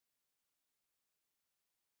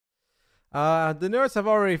The nerds have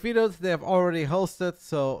already vetoed, they have already hosted,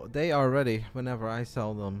 so they are ready whenever I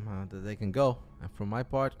tell them that they can go. And for my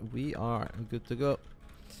part, we are good to go.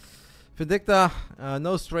 Vindicta,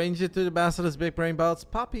 no stranger to the Basilisk Big Brain Bouts.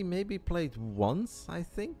 PAPI maybe played once, I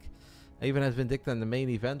think. I even had Vindicta in the main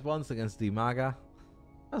event once against Dimaga.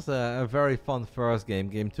 That was a very fun first game.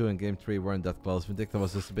 Game 2 and Game 3 weren't that close. Vindicta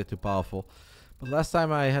was just a bit too powerful. But last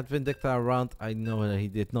time I had Vindicta around, I know that he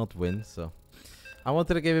did not win, so I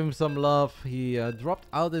wanted to give him some love. He dropped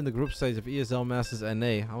out in the group stage of ESL Masters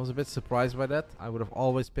NA. I was a bit surprised by that. I would have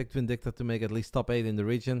always picked Vindicta to make at least top 8 in the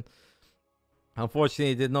region.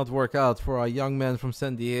 Unfortunately, it did not work out for a young man from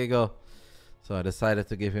San Diego. So I decided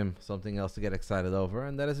to give him something else to get excited over.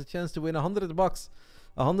 And that is a chance to win $100.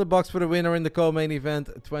 $100 for the winner in the co-main event.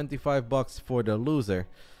 $25 for the loser.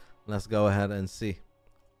 Let's go ahead and see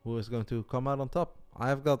who is going to come out on top.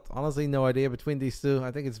 I've got honestly no idea between these two.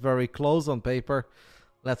 I think it's very close on paper.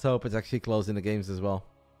 Let's hope it's actually close in the games as well.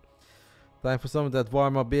 Time for some of that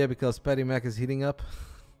warm-up beer because Paddy Mac is heating up.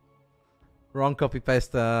 Wrong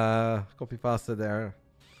copy-paste, copy-paste there.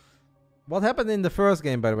 What happened in the first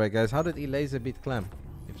game, by the way, guys? How did Eleza beat Clem?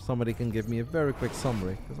 If somebody can give me a very quick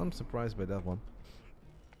summary, because I'm surprised by that one.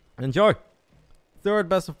 Enjoy! Third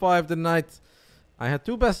best of 5 tonight. I had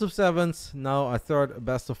 2 best of 7s, now a third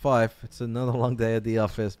best of 5. It's another long day at the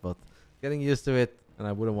office, but getting used to it, and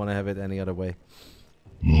I wouldn't want to have it any other way.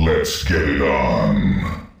 Let's get it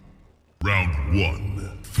on. Round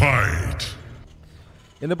 1, fight!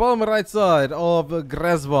 In the bottom right side of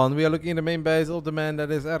Gresvan, we are looking at the main base of the man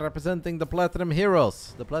that is representing the Platinum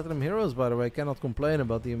Heroes. The Platinum Heroes, by the way, cannot complain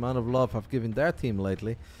about the amount of love I've given their team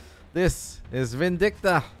lately. This is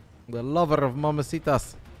Vindicta, the lover of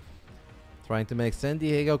mamacitas. Trying to make San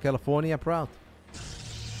Diego, California proud.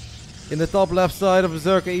 In the top left side of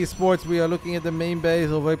Berserker Esports, we are looking at the main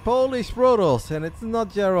base of a Polish Protoss. And it's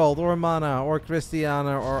not Gerald, or Mana, or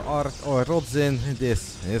Christiana, or Art, or Rodzin.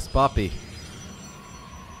 This is PAPI.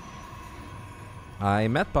 I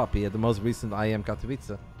met PAPI at the most recent IM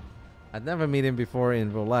Katowice. I'd never met him before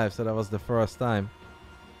in real life, so that was the first time.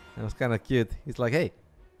 And it was kind of cute. He's like, hey.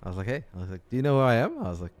 I was like, hey. I was like, do you know who I am? I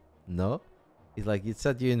was like, no. He's like, you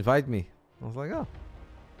said you invite me. I was like, oh.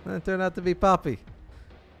 And it turned out to be PAPI.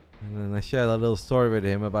 And then I shared a little story with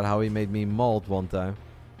him about how he made me mold one time.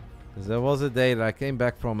 Because there was a day that I came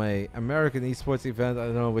back from a American esports event. I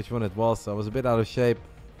don't know which one it was. So I was a bit out of shape.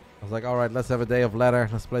 I was like, alright, let's have a day of ladder.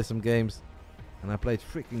 Let's play some games. And I played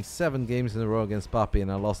freaking 7 games in a row against PAPI.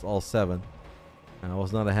 And I lost all 7. And I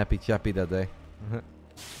was not a happy chappy that day.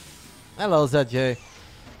 Hello, ZJ.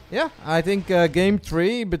 Yeah, I think game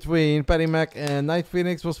 3 between Paddy Mac and Night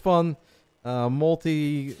Phoenix was fun.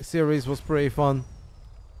 Multi-series was pretty fun.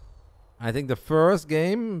 I think the first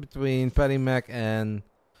game between Paddy Mac and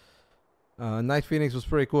Night Phoenix was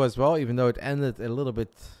pretty cool as well, even though it ended a little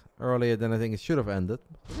bit earlier than I think it should have ended.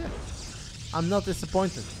 Yeah, I'm not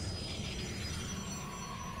disappointed.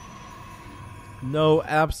 No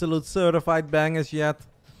absolute certified bangers yet,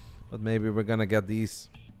 but maybe we're gonna get these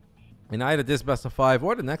in either this best of 5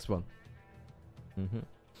 or the next one.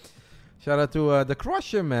 Shout out to the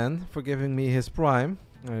Crusher man for giving me his Prime.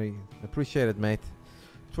 I appreciate it, mate.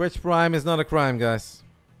 Twitch Prime is not a crime, guys.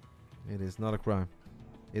 It is not a crime.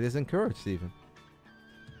 It is encouraged, even.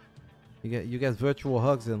 You get virtual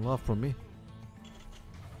hugs and love from me.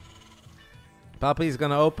 PAPI is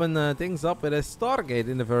gonna open things up with a Stargate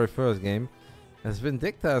in the very first game, as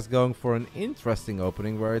Vindicta is going for an interesting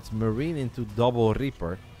opening where it's Marine into double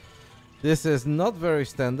Reaper. This is not very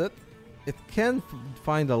standard. It can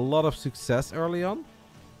find a lot of success early on.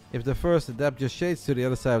 If the first adept just shades to the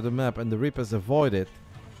other side of the map and the Reapers avoid it.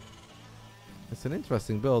 It's an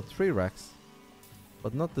interesting build. 3 racks.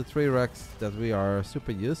 But not the 3 racks that we are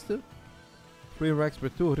super used to. 3 racks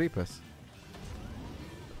with 2 Reapers.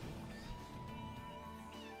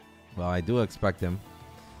 Well, I do expect them.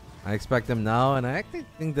 I expect them now, and I actually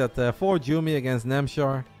think that for Jumi against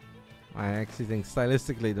Namshar, I actually think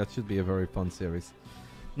stylistically that should be a very fun series.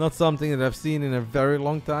 Not something that I've seen in a very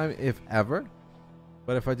long time, if ever.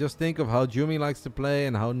 But if I just think of how Jumi likes to play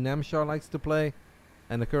and how Namshar likes to play,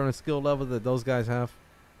 and the current skill level that those guys have,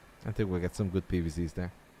 I think we'll get some good PVZs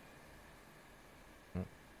there.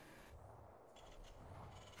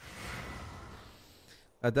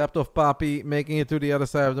 Adept of PAPI making it to the other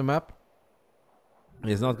side of the map.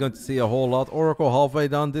 He's not going to see a whole lot. Oracle halfway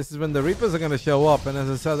done. This is when the Reapers are going to show up. And as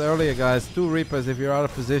I said earlier, guys, 2 Reapers, if you're out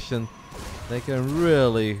of position, they can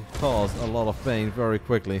really cause a lot of pain very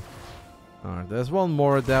quickly. Alright, there's one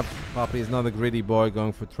more Adept. PAPI is not a greedy boy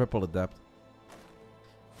going for triple Adept.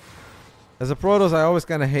 As a Protoss, I always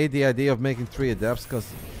kind of hate the idea of making 3 Adepts,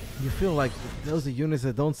 because you feel like those are units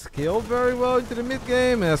that don't scale very well into the mid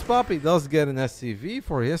game. As PAPI does get an SCV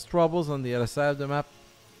for his troubles on the other side of the map.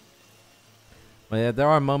 But yeah, there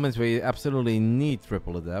are moments where you absolutely need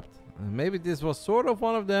triple adept. Maybe this was sort of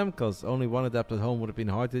one of them, because only one adept at home would have been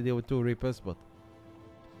hard to deal with 2 Reapers. But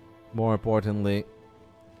more importantly,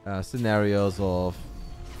 scenarios of,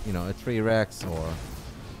 you know, a 3 Rex or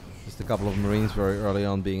just a couple of Marines very early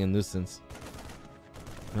on being a nuisance.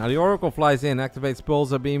 Now the Oracle flies in, activates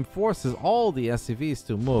Pulsar Beam, forces all the SCVs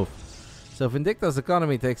to move. So Vindicta's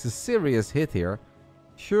economy takes a serious hit here.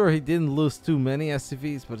 Sure, he didn't lose too many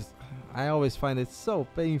SCVs, but I always find it so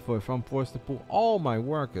painful if I'm forced to pull all my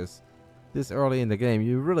workers this early in the game.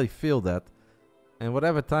 You really feel that. And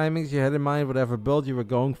whatever timings you had in mind, whatever build you were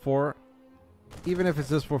going for, even if it's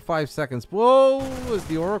just for 5 seconds. Whoa! As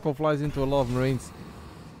the Oracle flies into a lot of Marines.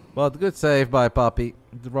 But good save by PAPI.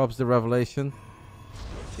 Drops the revelation.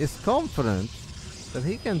 Is confident that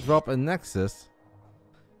he can drop a Nexus.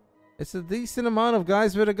 It's a decent amount of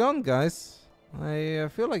guys with a gun, guys. I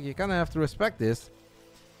feel like you kind of have to respect this.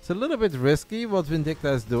 It's a little bit risky what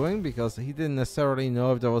Vindicta is doing, because he didn't necessarily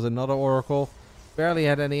know if there was another Oracle. Barely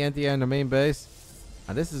had any anti-air in the main base.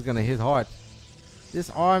 And this is going to hit hard. This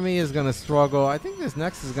army is going to struggle. I think this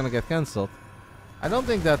Nexus is going to get cancelled. I don't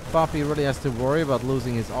think that PAPI really has to worry about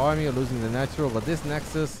losing his army or losing the natural, but this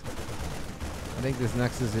Nexus, I think this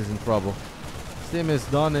Nexus is in trouble. Stim is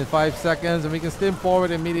done in 5 seconds, and we can stim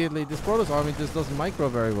forward immediately. This Protoss army just doesn't micro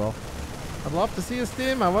very well. I'd love to see a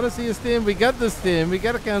stim. I want to see a stim. We get the stim. We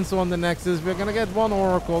get a cancel on the Nexus. We're going to get 1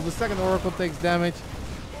 Oracle. The second Oracle takes damage.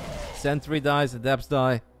 Sentry dies. Adepts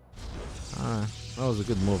die. That was a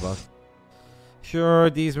good move out. Sure,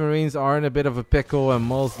 these Marines are in a bit of a pickle, and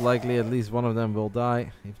most likely at least one of them will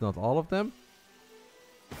die, if not all of them.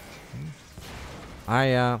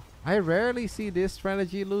 I rarely see this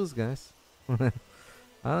strategy lose, guys. I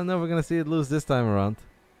don't know if we're going to see it lose this time around.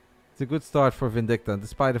 It's a good start for Vindicta,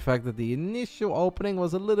 despite the fact that the initial opening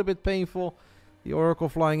was a little bit painful. The Oracle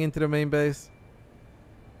flying into the main base.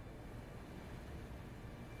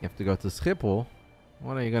 You have to go to Schiphol.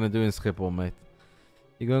 What are you going to do in Schiphol, mate?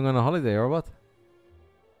 You going on a holiday or what?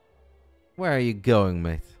 Where are you going,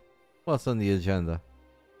 mate? What's on the agenda?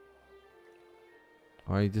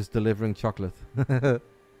 Or are you just delivering chocolate?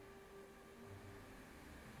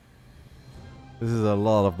 This is a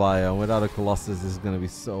lot of bio. Without a Colossus, this is going to be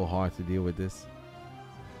so hard to deal with this.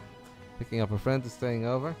 Picking up a friend is staying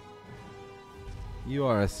over. You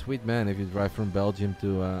are a sweet man if you drive from Belgium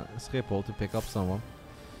to Schiphol to pick up someone.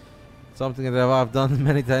 Something that I've done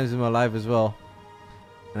many times in my life as well.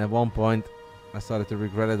 And at one point, I started to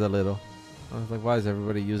regret it a little. I was like, why is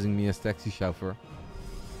everybody using me as taxi chauffeur?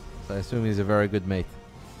 So I assume he's a very good mate.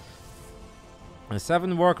 A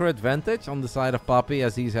 7 worker advantage on the side of PAPI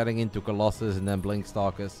as he's heading into Colossus and then Blink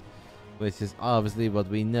Stalkers, which is obviously what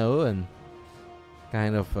we know and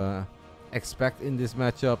kind of expect in this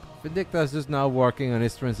matchup. Vindicta is just now working on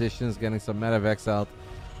his transitions, getting some Medivacs out,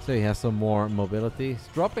 so he has some more mobility. He's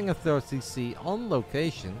dropping a 3rd CC on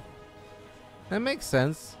location. That makes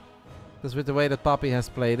sense, because with the way that PAPI has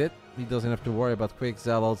played it, he doesn't have to worry about quick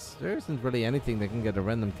zealots. There isn't really anything that can get a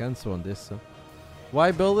random cancel on this, so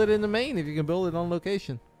why build it in the main if you can build it on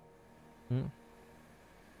location?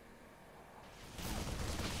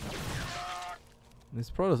 This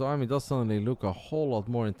Protoss army does suddenly look a whole lot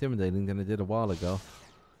more intimidating than it did a while ago.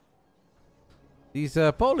 These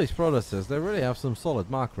Polish Protosses, they really have some solid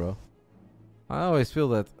macro. I always feel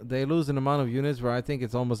that they lose an amount of units where I think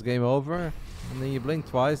it's almost game over. And then you blink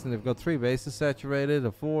twice and they've got 3 bases saturated,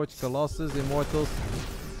 a Forge, Colossus, Immortals.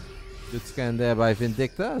 Good scan there by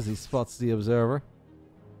Vindicta as he spots the Observer.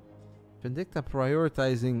 Vindicta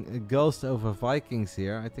prioritizing Ghost over Vikings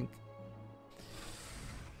here. I think...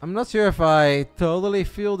 I'm not sure if I totally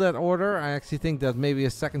feel that order. I actually think that maybe a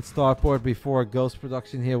second starport before Ghost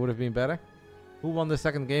production here would have been better. Who won the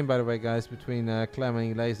second game, by the way, guys, between Clem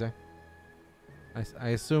and Laser? I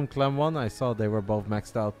assume Clem won. I saw they were both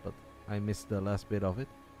maxed out, but I missed the last bit of it.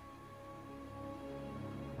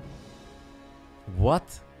 What?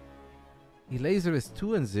 Laser is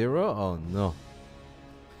 2-0? Oh no.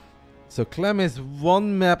 So Clem is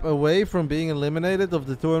 1 map away from being eliminated of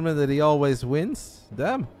the tournament that he always wins?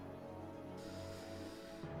 Damn.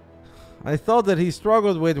 I thought that he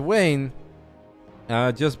struggled with Wayne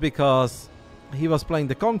just because he was playing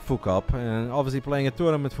the Kung Fu Cup, and obviously playing a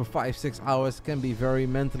tournament for 5-6 hours can be very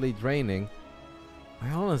mentally draining. I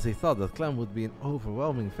honestly thought that Clem would be an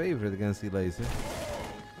overwhelming favorite against Laser.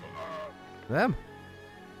 Damn.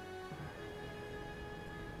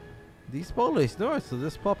 These Polish Norths are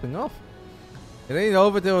just popping off. It ain't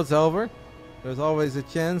over till it's over. There's always a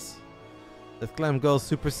chance That Clem goes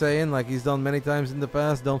Super Saiyan like he's done many times in the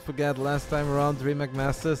past. Don't forget, last time around DreamHack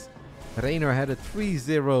Masters, Raynor had a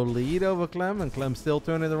 3-0 lead over Clem, and Clem still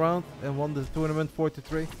turned it around and won the tournament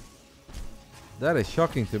 4-3. That is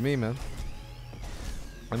shocking to me, man.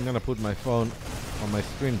 I'm gonna put my phone on my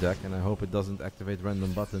stream deck, and I hope it doesn't activate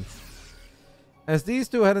random buttons. As these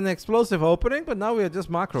two had an explosive opening, but now we are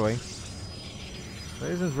just macroing.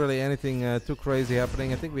 There isn't really anything too crazy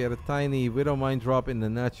happening. I think we had a tiny Widow Mine drop in the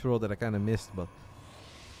natural that I kind of missed, but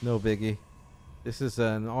no biggie. This is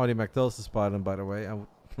an Artimactosis pylon, by the way. I would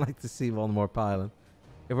like to see one more pylon.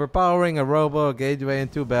 If we're powering a robo, a gateway,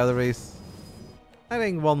 and 2 batteries, I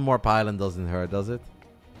think one more pylon doesn't hurt, does it?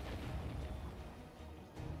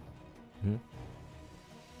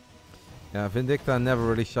 Yeah, Vindicta never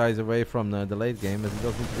really shies away from the late game, as he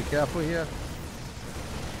does need to be careful here.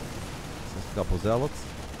 Just a couple zealots.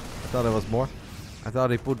 I thought it was more. I thought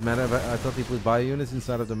he put bio units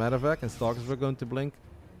inside of the medevac, and stalkers were going to blink.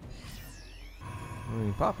 I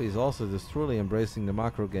mean, PAPI is also just truly embracing the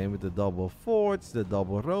macro game with the double forts, the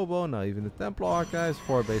double robo, now even the Templar archives,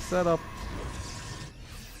 4-base setup.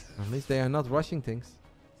 At least they are not rushing things.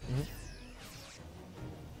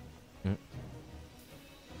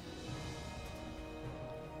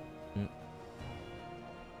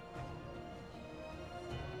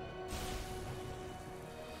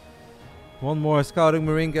 One more scouting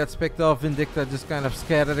marine gets picked off. Vindicta just kind of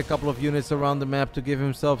scattered a couple of units around the map to give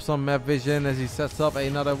himself some map vision as he sets up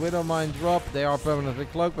another Widow Mine drop. They are permanently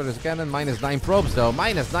cloaked, but his cannon -9 probes though.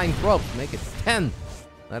 -9 probes, make it 10.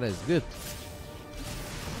 That is good.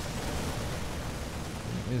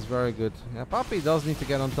 It's very good. Yeah, PAPI does need to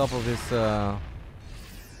get on top of his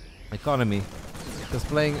economy. Because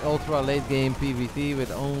playing ultra late game PvT with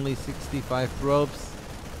only 65 probes.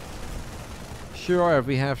 Sure, if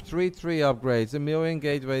we have 3 upgrades, 1 million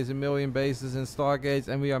gateways, 1 million bases and stargates,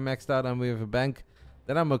 and we are maxed out and we have a bank,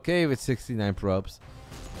 then I'm okay with 69 probes.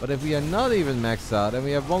 But if we are not even maxed out and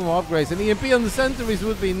we have 1 more upgrade, an EMP on the sentries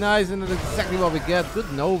would be nice, and that's exactly what we get.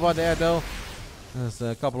 Good Nova there though. As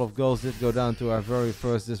a couple of goals did go down to our very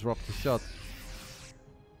first disruptive shot.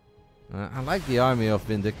 I like the army of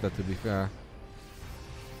Vindicta, to be fair.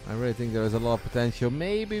 I really think there is a lot of potential.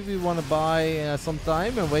 Maybe we want to buy some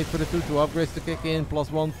time and wait for the 2 upgrades to kick in.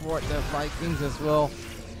 +1 for the Vikings as well.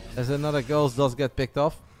 As another goals does get picked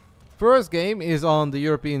off. First game is on the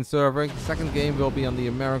European server. Second game will be on the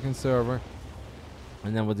American server.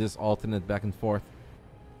 And then we'll just alternate back and forth.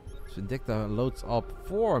 Vindicta loads up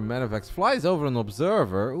 4 medevacs. Flies over an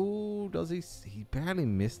observer. Ooh, does he? He barely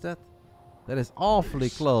missed that. That is awfully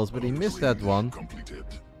close, but he missed that one.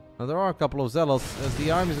 Now there are a couple of zealots as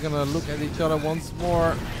the armies are gonna look at each other once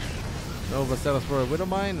more. Nova set us for a Widow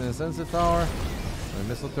Mine and a sensor tower. And a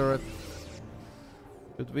missile turret.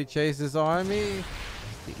 Could we chase this army?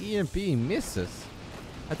 The EMP misses.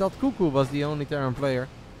 I thought Cuckoo was the only Terran player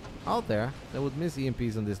out there that would miss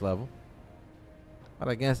EMPs on this level. But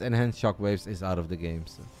I guess enhanced shockwaves is out of the game,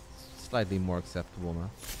 so it's slightly more acceptable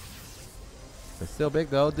now. It's still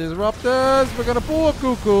big though. Disruptors! We're gonna pull a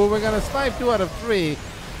Cuckoo. We're gonna snipe 2 out of 3.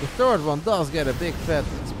 The third one does get a big fat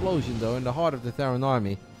explosion though in the heart of the Terran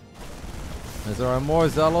army. As there are more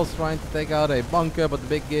zealots trying to take out a bunker, but the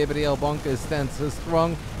Big Gabriel bunker stands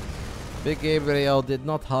strong. Big Gabriel did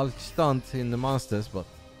not halt stunt in the Masters, but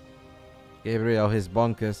Gabriel, his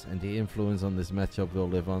bunkers, and the influence on this matchup will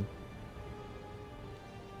live on.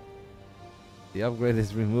 The upgrade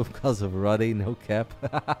is removed because of Ruddy, no cap.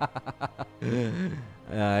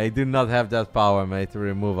 I do not have that power, mate, to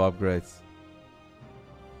remove upgrades.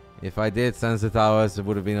 If I did, Sensor Towers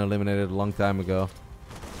would have been eliminated a long time ago.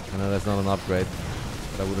 I know that's not an upgrade,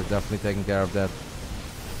 but I would have definitely taken care of that.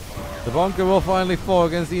 The bunker will finally fall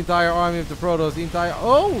against the entire army of the Protoss. The entire...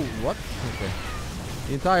 Oh! What? Okay.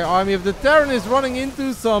 The entire army of the Terran is running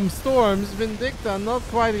into some storms. Vindicta not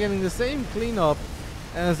quite getting the same cleanup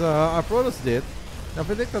as our Protoss did. Now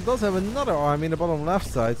Vindicta does have another army in the bottom left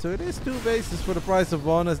side, so it is 2 bases for the price of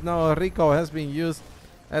 1, as now a Rico has been used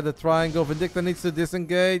at the triangle. Vindicta needs to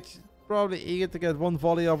disengage. Probably eager to get 1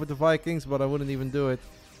 volley off with the Vikings, but I wouldn't even do it.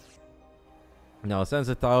 No,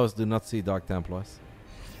 Sensor Towers do not see Dark Templars.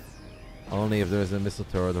 Only if there is a missile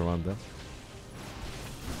turret around them.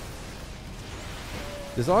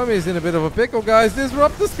 This army is in a bit of a pickle, guys.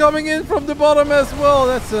 Disruptors coming in from the bottom as well.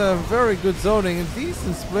 That's a very good zoning. A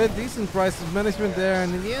decent split, decent crisis management there.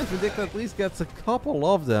 And in the end, Vindicta at least gets a couple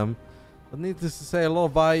of them. But needless to say, a lot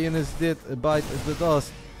of bio units did bite the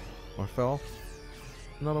dust. Or fell.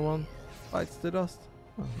 Another one bites the dust.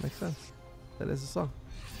 Oh, makes sense. That is a song.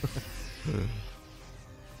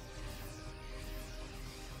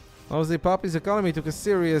 Obviously, PAPI's economy took a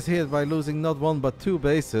serious hit by losing not 1 but 2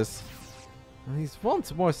 bases. And he's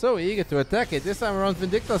once more so eager to attack it. This time around,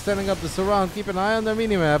 Vindicta setting up the surround. Keep an eye on their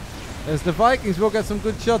minimap. As the Vikings will get some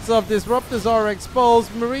good shots off. Disruptors are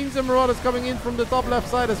exposed. Marines and Marauders coming in from the top left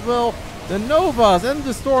side as well. The Novas and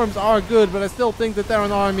the Storms are good, but I still think the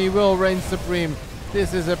Terran army will reign supreme.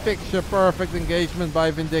 This is a picture-perfect engagement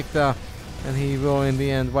by Vindicta. And he will in the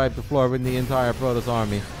end wipe the floor with the entire Protoss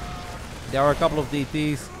army. There are a couple of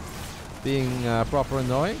DTs being proper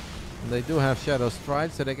annoying. They do have Shadow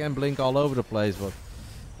Stride, so they can blink all over the place. But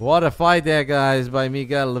what a fight there, guys, by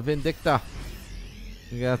Miguel Vindicta.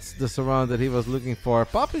 That's the surround that he was looking for.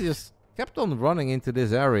 PAPI just kept on running into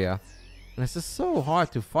this area. And it's just so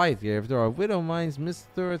hard to fight here. If there are Widow Mines, Mist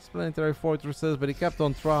Turrets, Planetary Fortresses, but he kept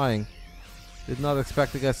on trying. Did not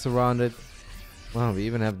expect to get surrounded. Wow, we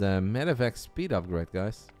even have the Medevac speed upgrade,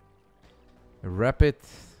 guys. A rapid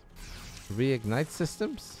reignite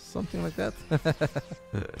systems? Something like that.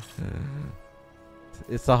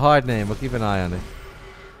 It's a hard name, but keep an eye on it.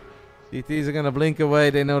 DTs are gonna blink away.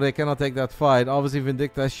 They know they cannot take that fight. Obviously,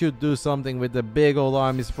 Vindicta should do something with the big old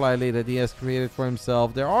army supply lead that he has created for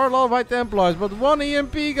himself. There are a lot of High Templars, but one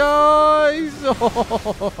EMP, guys!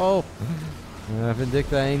 Oh.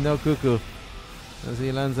 Vindicta ain't no cuckoo. As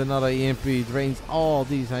he lands another EMP, drains all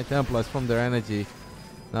these High Templars from their energy.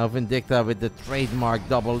 Now Vindicta with the trademark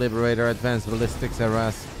double Liberator Advanced Ballistics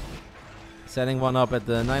harass. Setting one up at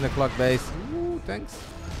the 9 o'clock base. Ooh, thanks.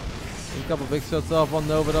 A couple big shots off. One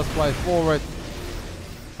Nova does fly forward.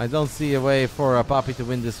 I don't see a way for PAPI to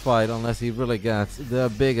win this fight unless he really gets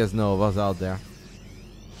the biggest Novas out there.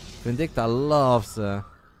 Vindicta loves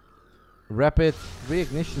rapid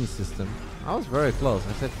reignition system. I was very close.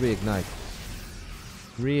 I said reignite.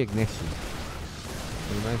 Reignition.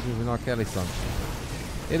 It reminds me of an R. Kelly song.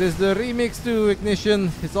 It is the remix to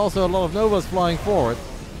Ignition. It's also a lot of Novas flying forward.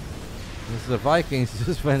 As the Vikings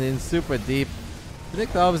just went in super deep.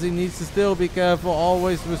 Vindicta obviously needs to still be careful.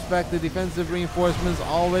 Always respect the defensive reinforcements.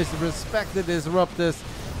 Always respect the disruptors.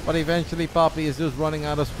 But eventually PAPI is just running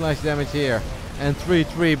out of splash damage here. And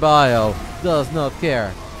 3-3 Bio does not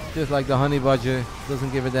care. Just like the Honey Badger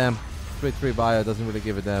doesn't give a damn. 3-3 Bio doesn't really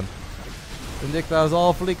give a damn. Vindicta is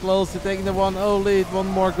awfully close to taking the 1-0 lead. One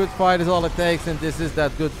more good fight is all it takes. And this is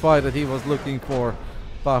that good fight that he was looking for.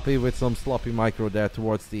 PAPI with some sloppy micro there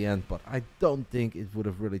towards the end. But I don't think it would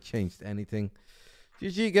have really changed anything.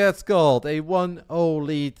 GG gets called. A 1-0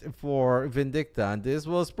 lead for Vindicta. And this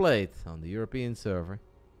was played on the European server.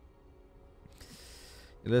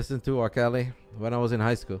 You listened to R. Kelly when I was in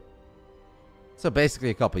high school. So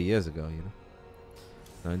basically a couple years ago, you know.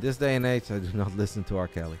 Now in this day and age, I do not listen to R.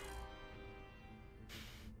 Kelly.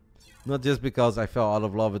 Not just because I fell out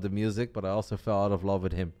of love with the music, but I also fell out of love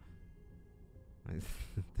with him. I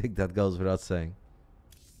think that goes without saying.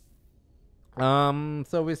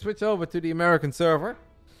 So we switch over to the American server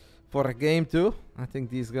for a game 2. I think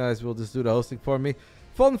these guys will just do the hosting for me.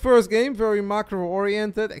 Fun first game, very macro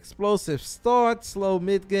oriented, explosive start, slow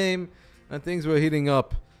mid game, and things were heating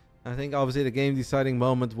up. I think obviously the game deciding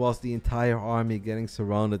moment was the entire army getting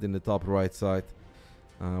surrounded in the top right side.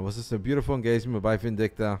 It was just a beautiful engagement by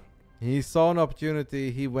Vindicta. He saw an opportunity,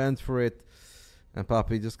 he went for it, and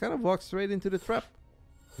PAPI just kind of walked straight into the trap.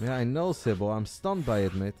 Yeah, I know, Sybil. I'm stunned by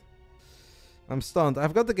it, mate. I'm stunned.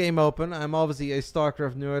 I've got the game open. I'm obviously a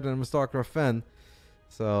StarCraft nerd and I'm a StarCraft fan.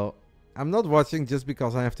 So, I'm not watching just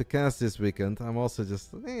because I have to cast this weekend. I'm also just,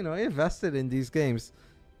 you know, invested in these games.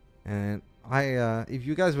 And if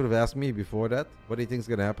you guys would have asked me before that, what do you think is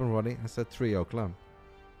going to happen, Roddy? I said 3-0 Clam.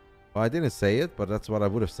 Well, I didn't say it, but that's what I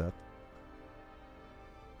would have said.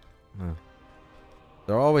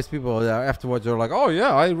 There are always people there afterwards who are like, oh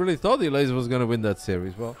yeah, I really thought Elazer was going to win that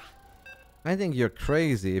series. Well, I think you're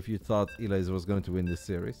crazy if you thought Elazer was going to win this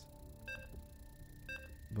series.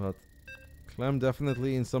 But Clem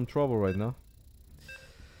definitely in some trouble right now.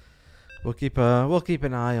 We'll keep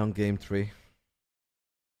an eye on game 3.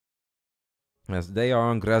 As they are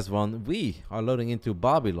on Grass 1, we are loading into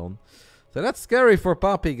Babylon. So that's scary for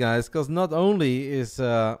PAPI, guys, because not only is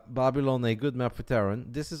Babylon a good map for Terran,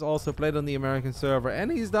 this is also played on the American server, and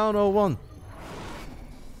he's down 0-1.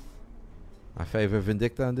 I favor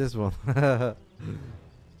Vindicta on this one.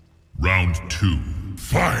 Round 2,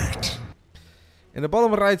 fight! In the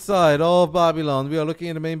bottom right side of Babylon, we are looking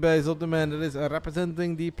at the main base of the man that is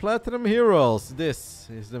representing the Platinum Heroes. This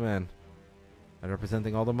is the man. And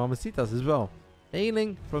representing all the Mamacitas as well.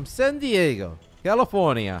 Hailing from San Diego,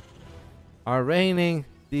 California. Our reigning,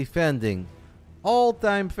 defending,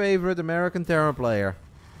 all-time favorite American Terran player.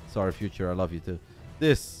 Sorry, Future, I love you too.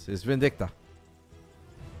 This is Vindicta.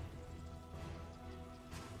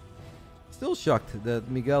 Still shocked that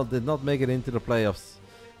Miguel did not make it into the playoffs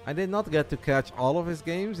I did not get to catch all of his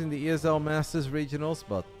games in the ESL Masters Regionals,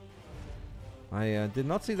 but I did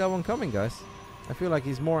not see that one coming, guys. I feel like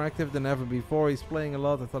he's more active than ever before. He's playing a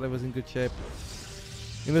lot. I thought he was in good shape.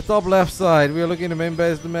 In the top left side, we are looking at the main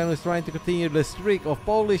base. The man who's trying to continue the streak of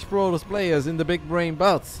Polish Protoss players in the Big Brain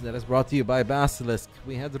Bouts. That is brought to you by Basilisk.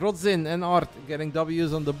 We had Rodzin and Art getting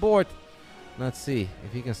W's on the board. Let's see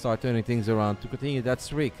if he can start turning things around to continue that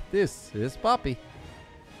streak. This is PAPI.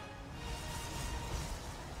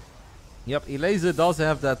 Yep, Eleza does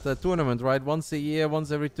have that tournament, right? Once a year,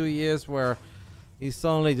 once every 2 years, where he's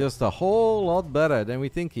suddenly just a whole lot better than we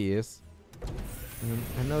think he is. And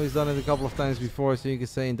I know he's done it a couple of times before, so you can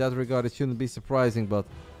say in that regard it shouldn't be surprising, but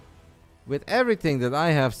with everything that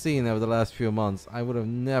I have seen over the last few months, I would have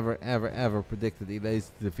never, ever, ever predicted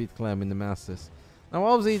Eleza to defeat Clem in the Masters. Now,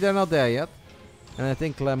 obviously, they're not there yet, and I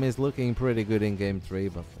think Clem is looking pretty good in Game 3,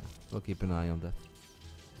 but we'll keep an eye on that.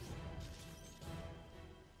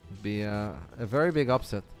 Be a very big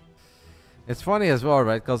upset. It's funny as well,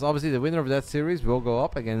 right? Because obviously the winner of that series will go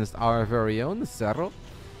up against our very own Cerro.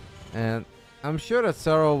 And I'm sure that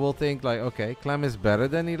Cerro will think like, okay, Clem is better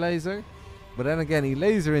than Eleza. But then again,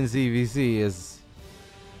 Eleza in ZVZ is...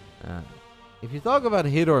 if you talk about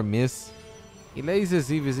hit or miss, Eleza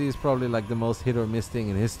ZVZ is probably like the most hit or miss thing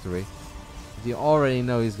in history. You already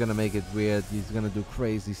know he's going to make it weird. He's going to do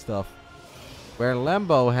crazy stuff. Where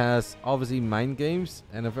Lambo has obviously mind games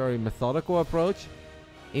and a very methodical approach,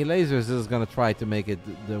 Eleza is just going to try to make it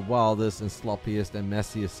the wildest and sloppiest and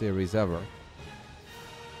messiest series ever.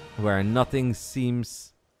 Where nothing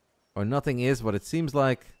seems, or nothing is what it seems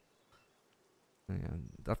like. Yeah,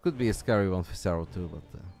 that could be a scary one for Cerro too,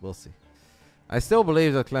 but we'll see. I still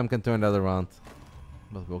believe that Clem can turn that around,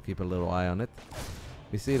 but we'll keep a little eye on it.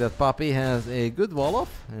 We see that PAPI has a good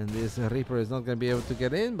wall-off, and this Reaper is not going to be able to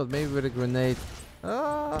get in, but maybe with a grenade...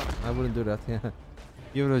 I wouldn't do that, yeah.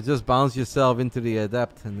 You would have just bounced yourself into the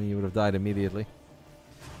Adept, and then you would have died immediately.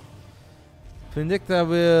 Vindicta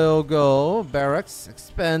will go barracks,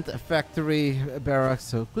 expand a factory barracks,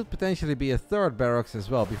 so could potentially be a third barracks as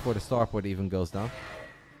well before the starport even goes down.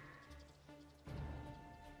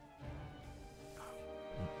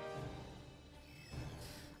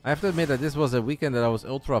 I have to admit that this was a weekend that I was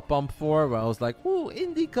ultra pumped for, where I was like, ooh,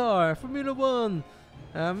 IndyCar, Formula 1,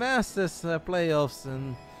 Masters playoffs,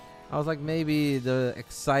 and I was like, maybe the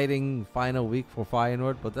exciting final week for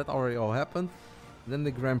Feyenoord, but that already all happened. Then the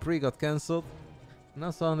Grand Prix got cancelled. Now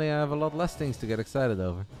suddenly I have a lot less things to get excited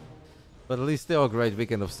over. But at least still a great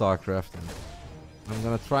weekend of StarCraft. And I'm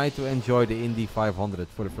gonna try to enjoy the Indy 500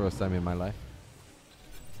 for the first time in my life.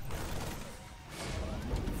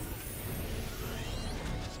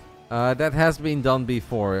 That has been done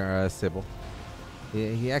before, Sybil.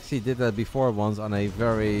 He actually did that before once on a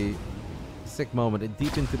very sick moment,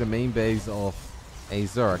 deep into the main base of a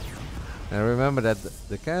Zerg. And I remember that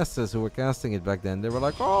the casters who were casting it back then, they were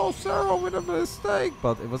like, oh, Cerro with a mistake.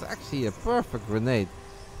 But it was actually a perfect grenade,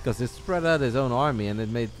 because it spread out his own army, and it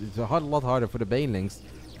made it a lot harder for the Banelings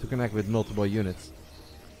to connect with multiple units.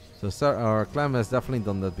 So Clem has definitely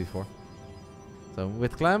done that before. So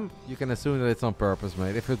with Clem, you can assume that it's on purpose,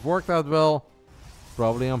 mate. If it worked out well,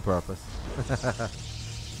 probably on purpose.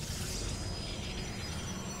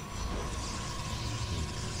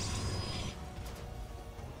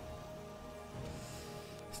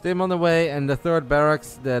 Stim on the way, and the third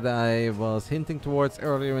barracks that I was hinting towards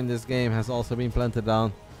earlier in this game has also been planted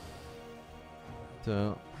down.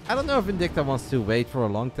 So I don't know if Vindicta wants to wait for a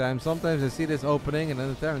long time. Sometimes I see this opening and then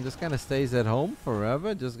the Terran just kind of stays at home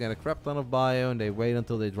forever. Just get a crap ton of bio and they wait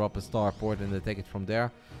until they drop a starport and they take it from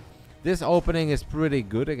there. This opening is pretty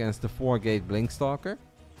good against the 4-gate Blinkstalker.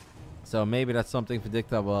 So maybe that's something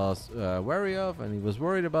Vindicta was wary of and he was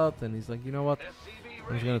worried about. And he's like, you know what?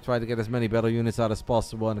 I'm just going to try to get as many battle units out as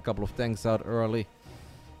possible and a couple of tanks out early.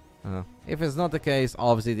 If it's not the case,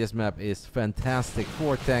 obviously this map is fantastic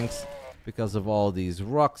for tanks, because of all these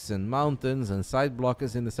rocks and mountains and side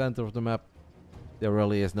blockers in the center of the map. There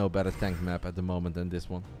really is no better tank map at the moment than this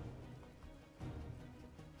one.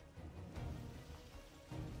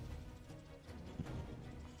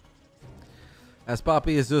 As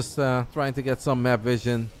PAPI is just trying to get some map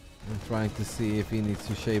vision and trying to see if he needs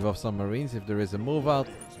to shave off some marines, if there is a move out.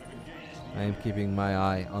 I am keeping my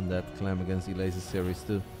eye on that Clem against Eleza series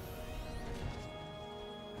too.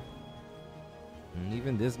 And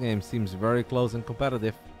even this game seems very close and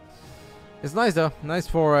competitive. It's nice though, nice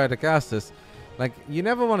for the casters. Like, you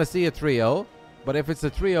never want to see a 3-0, but if it's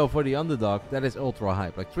a 3-0 for the underdog, that is ultra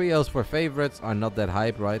hype. Like, 3-0s for favorites are not that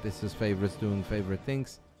hype, right? It's just favorites doing favorite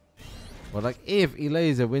things. But like, if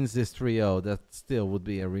Eleza wins this 3-0, that still would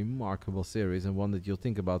be a remarkable series and one that you'll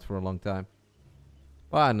think about for a long time.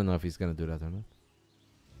 Well, I don't know if he's gonna do that or not.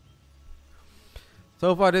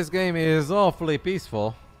 So far, this game is awfully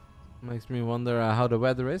peaceful. Makes me wonder how the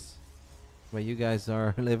weather is where you guys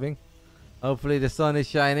are living. Hopefully the sun is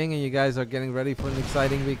shining and you guys are getting ready for an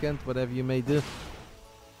exciting weekend, whatever you may do.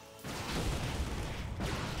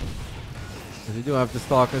 As we do have the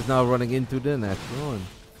Stalkers now running into the natural and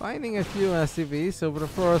finding a few SCVs. So for the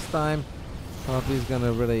first time, PAPI is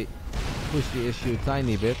gonna really push the issue a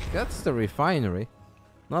tiny bit. That's the refinery.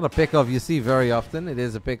 Not a pick-off you see very often. It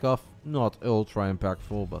is a pick-off, not ultra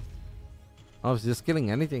impactful, but obviously just killing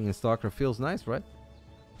anything in StarCraft feels nice, right?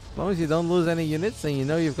 As long as you don't lose any units and you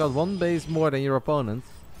know you've got one base more than your opponent,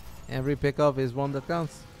 every pick-off is one that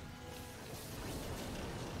counts.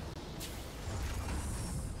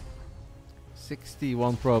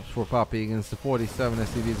 "61 probes for PAPI against the 47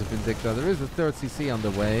 SCVs of Vindicta. There is a third CC on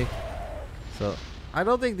the way. So I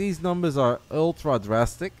don't think these numbers are ultra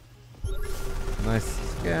drastic. Nice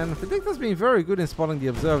scan. Vindicta's been very good in spotting the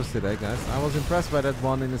observers today, guys. I was impressed by that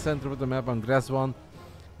one in the center of the map on Grass 1.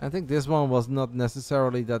 I think this one was not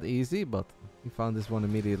necessarily that easy, but he found this one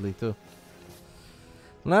immediately too.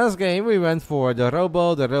 Last game we went for the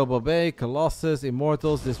Robo Bay, Colossus,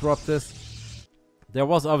 Immortals, Disruptus. There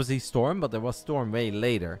was obviously Storm, but there was Storm way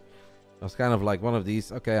later. It was kind of like one of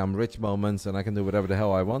these, okay, I'm rich moments and I can do whatever the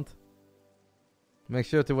hell I want. Make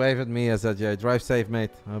sure to wave at me as Ajay. Drive safe,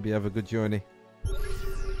 mate. I hope you have a good journey.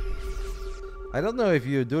 I don't know if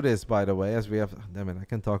you do this, by the way, as we have... Damn it, I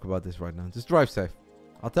can talk about this right now. Just drive safe.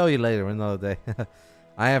 I'll tell you later, another day.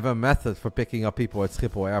 I have a method for picking up people at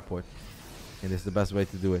Schiphol Airport. It is the best way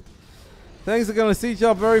to do it. Things are gonna siege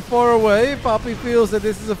up very far away. PAPI feels that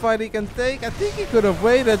this is a fight he can take. I think he could have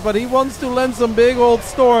waited, but he wants to land some big old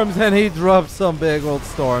storms, and he dropped some big old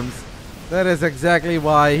storms. That is exactly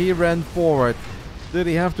why he ran forward. Did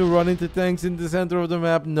he have to run into tanks in the center of the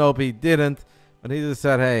map? Nope, he didn't. But he just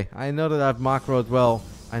said, hey, I know that I've macroed well.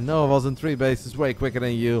 I know I was in 3 bases way quicker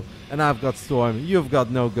than you, and I've got Storm. You've got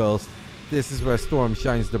no Ghost. This is where Storm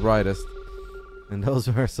shines the brightest. And those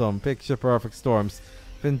were some picture-perfect storms.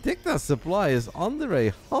 Vindicta's supply is under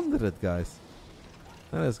 100, guys.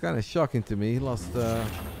 That is kind of shocking to me. He lost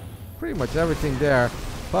pretty much everything there.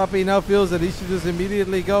 PAPI now feels that he should just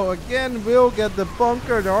immediately go again. Will get the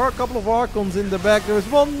bunker. There are a couple of Archons in the back. There's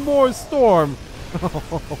one more Storm.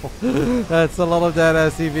 That's a lot of dead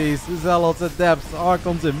SCVs. Zealots at depths.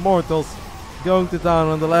 Archons, Immortals going to town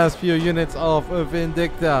on the last few units of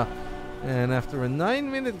Vindicta. And after a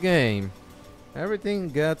 9-minute game, everything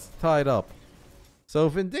gets tied up. So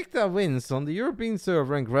Vindicta wins on the European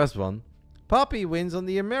server in Grass1. PAPI wins on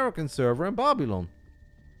the American server in Babylon.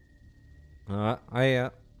 I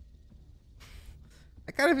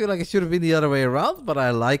kind of feel like it should have been the other way around, but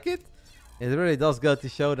I like it. It really does go to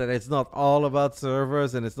show that it's not all about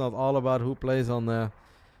servers and it's not all about who plays on the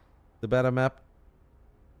better map.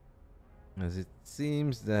 As it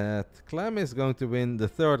seems that Clem is going to win the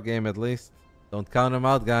 3rd game at least. Don't count him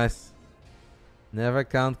out, guys. Never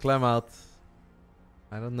count Clem out.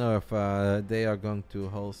 I don't know if they are going to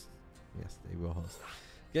host. Yes, they will host.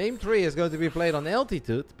 Game 3 is going to be played on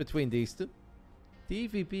Altitude between these two.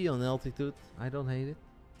 TVP on Altitude. I don't hate it.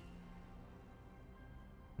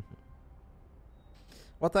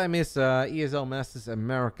 What time is ESL Masters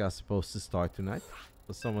America supposed to start tonight?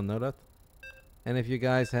 Does someone know that? And if you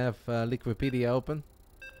guys have Liquipedia open.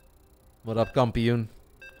 What up, kampioen?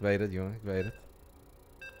 Ik weet het, jongen. Ik weet het.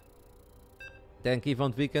 Denkie van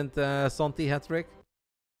het weekend Santi hat-trick.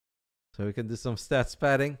 So we can do some stats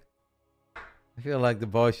padding. I feel like the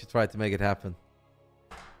boys should try to make it happen.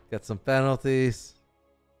 Get some penalties.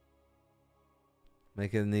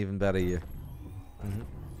 Make it an even better year.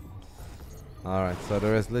 Alright, so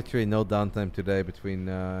there is literally no downtime today between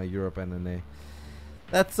Europe and NA.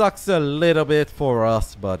 That sucks a little bit for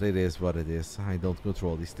us, but it is what it is. I don't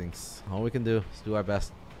control these things. All we can do is do our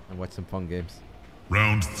best and watch some fun games.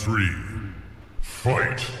 Round 3.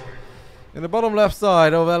 Fight! In the bottom left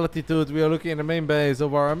side of Altitude, we are looking at the main base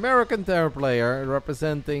of our American Terran player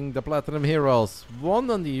representing the Platinum Heroes. Won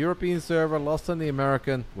on the European server, lost on the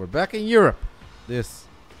American. We're back in Europe. This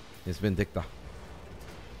is Vindicta.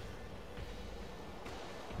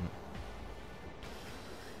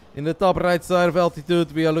 In the top right side of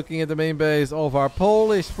Altitude, we are looking at the main base of our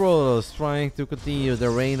Polish Protoss, trying to continue the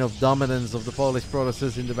reign of dominance of the Polish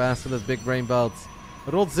Protosses in the BASILISK Big Brain Bouts.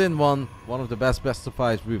 Rotterdam won, one of the best of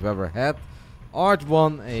fights we've ever had. Art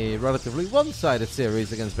won a relatively one-sided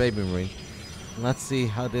series against Baby Marine. Let's see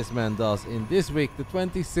how this man does in this week, the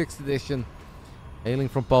 26th edition. Hailing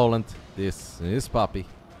from Poland, this is PAPI.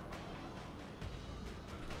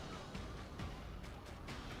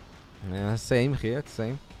 Yeah, same here,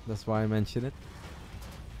 same. That's why I mention it.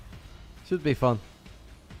 Should be fun.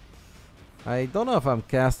 I don't know if I'm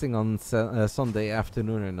casting on Sunday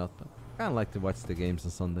afternoon or not, but I kind of like to watch the games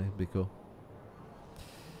on Sunday. It'd be cool.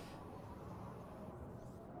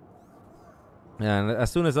 And as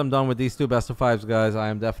soon as I'm done with these 2 best of 5s, guys, I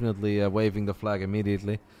am definitely waving the flag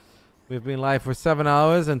immediately. We've been live for 7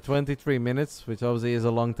 hours and 23 minutes, which obviously is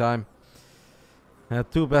a long time. Had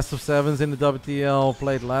 2 best of 7s in the WTL,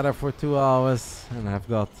 played ladder for 2 hours, and I've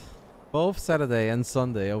got both Saturday and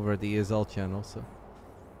Sunday over at the ESL channel, so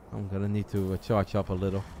I'm gonna need to charge up a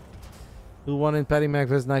little. 2-1 in Paddy Mac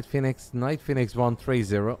vs Night Phoenix. Night Phoenix won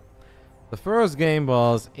 3-0. The first game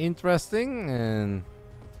was interesting, and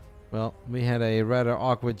well, we had a rather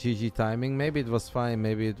awkward GG timing. Maybe it was fine,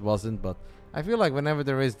 maybe it wasn't, but I feel like whenever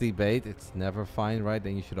there is debate, it's never fine, right?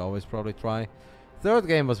 Then you should always probably try. Third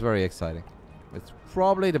game was very exciting. It's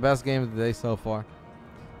probably the best game of the day so far.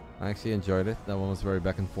 I actually enjoyed it. That one was very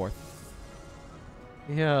back and forth.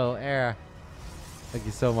 Yo, Air. Thank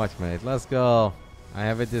you so much, mate. Let's go. I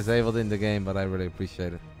have it disabled in the game, but I really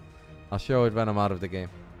appreciate it. I'll show it when I'm out of the game.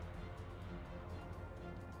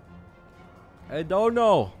 I don't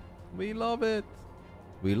know. We love it.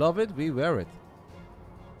 We love it. We wear it.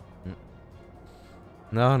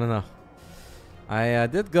 No. I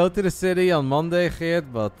did go to the city on Monday,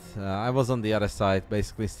 Geert, but I was on the other side,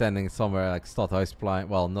 basically standing somewhere like Stadhuisplein.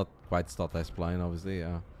 Well, not quite Stadhuisplein, obviously.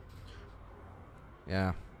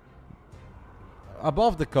 Yeah.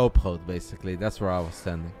 Above the Koopgoot, basically. That's where I was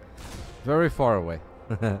standing. Very far away.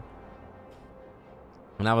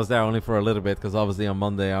 And I was there only for a little bit, because obviously on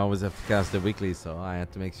Monday I always have to cast the weekly, so I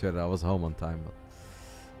had to make sure that I was home on time. But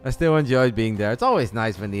I still enjoyed being there. It's always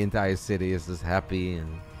nice when the entire city is just happy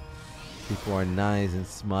and people are nice and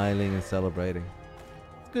smiling and celebrating.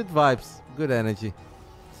 It's good vibes, good energy.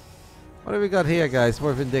 What do we got here, guys,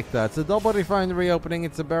 for Vindicta? It's a double refinery opening.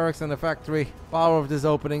 It's a barracks and a factory. Power of this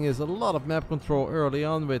opening is a lot of map control early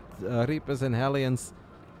on with Reapers and Hellions.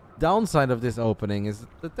 Downside of this opening is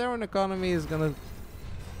that the Terran economy is going to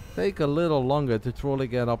take a little longer to truly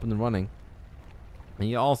get up and running. And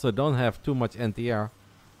you also don't have too much NTR.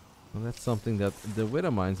 And that's something that the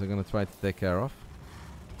Widow Mines are going to try to take care of.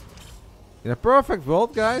 In a perfect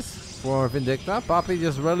world, guys, for Vindicta, PAPI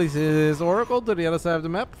just releases his Oracle to the other side of the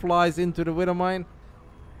map, flies into the Widow Mine,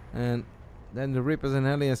 and then the Reapers and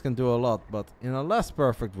Hellions can do a lot. But in a less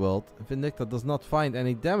perfect world, Vindicta does not find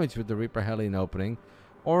any damage with the Reaper Hellion opening.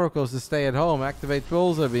 Oracles to stay at home, activate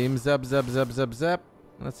Pulsar Beam, zap, zap, zap, zap, zap.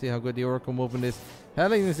 Let's see how good the Oracle movement is.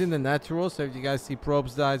 Hellion is in the natural, so if you guys see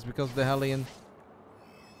probes dies because of the Hellion.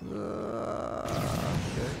 Okay.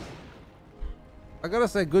 I gotta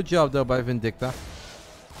say, good job though by Vindicta.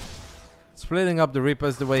 Splitting up the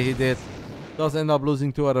Reapers the way he did. Does end up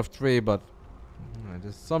losing 2 out of 3, but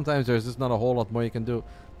sometimes there's just not a whole lot more you can do.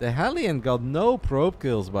 The Hellion got no probe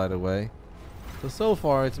kills, by the way. So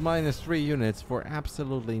far it's -3 units for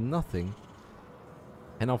absolutely nothing.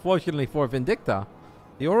 And unfortunately for Vindicta,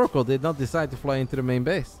 the Oracle did not decide to fly into the main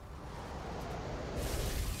base.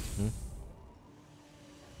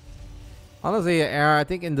 Honestly, I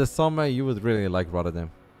think in the summer you would really like Rotterdam.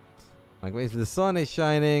 Like if the sun is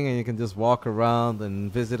shining and you can just walk around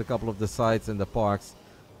and visit a couple of the sites and the parks.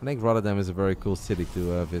 I think Rotterdam is a very cool city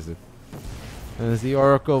to visit. And as the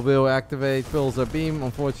Oracle will activate Pulsar Beam,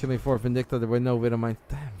 unfortunately for Vindicta there were no Widow Mines.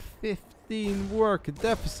 Damn, 15 work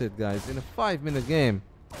deficit, guys, in a 5-minute game.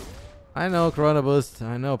 I know Corona Boost,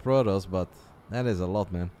 I know Protoss, but that is a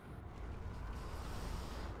lot, man.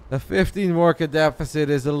 A 15 worker deficit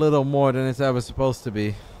is a little more than it's ever supposed to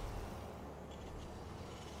be.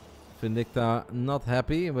 Vindicta not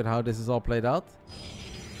happy with how this is all played out.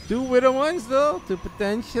 2 Widow Mines though, to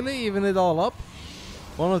potentially even it all up.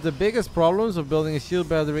 One of the biggest problems of building a shield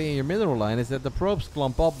battery in your mineral line is that the probes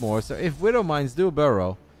clump up more. So if Widow Mines do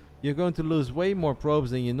burrow, you're going to lose way more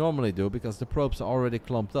probes than you normally do, because the probes are already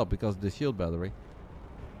clumped up because of the shield battery.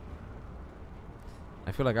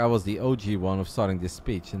 I feel like I was the OG one of starting this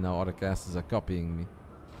speech, and now other casters are copying me.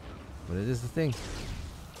 But it is the thing.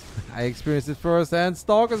 I experienced it first, and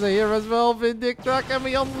Stalkers are here as well. Vindicta, can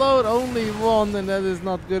we unload? Only 1, and that is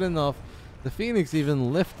not good enough. The Phoenix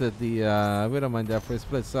even lifted the Widow Mine there for a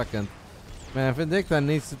split second. Man, Vindicta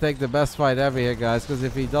needs to take the best fight ever here, guys, because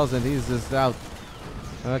if he doesn't, he's just out.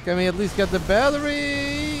 Can we at least get the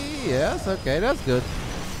battery? Yes, okay, that's good.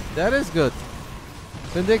 That is good.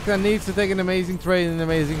 Vindicta needs to take an amazing trade and an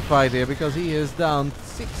amazing fight here, because he is down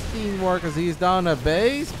 16 workers. He's down a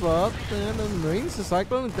base, but the Marines, the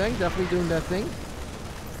Cyclone and Tank definitely doing that thing.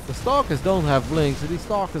 The Stalkers don't have blinks, so these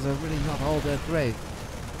Stalkers are really not all that great.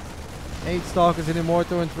 8 Stalkers in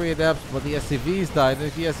Immortal and 3 Adepts, but the SCVs died. And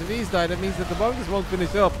if the SCVs die, that means that the bunkers won't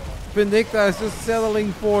finish up. Vindicta is just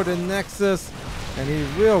settling for the Nexus. And he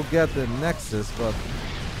will get the Nexus, but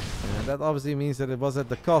that obviously means that it was at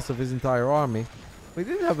the cost of his entire army. We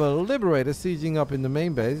did have a Liberator sieging up in the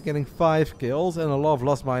main base, getting 5 kills and a lot of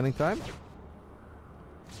lost mining time.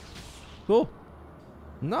 Cool.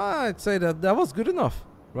 No, I'd say that was good enough,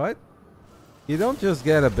 right? You don't just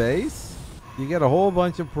get a base, you get a whole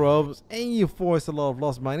bunch of probes, and you force a lot of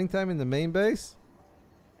lost mining time in the main base.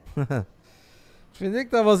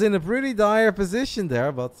 Vindicta was in a pretty dire position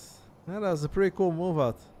there, but that was a pretty cool move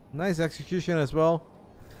out. Nice execution as well.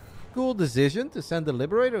 Cool decision to send the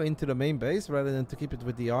Liberator into the main base rather than to keep it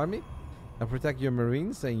with the army and protect your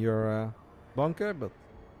marines and your bunker, but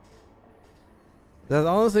that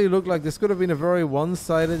honestly looked like this could have been a very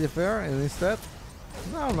one-sided affair, and instead,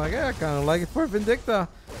 no, I'm like, yeah, I kind of like it for Vindicta.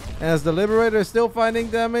 As the Liberator is still finding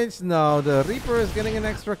damage, no, the Reaper is getting an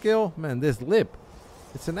extra kill. Man, this Lib,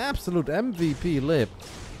 it's an absolute MVP Lib.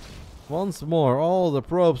 Once more, all the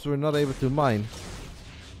probes were not able to mine.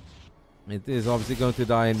 It is obviously going to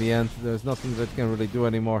die in the end. There's nothing that can really do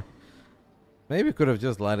anymore. Maybe could have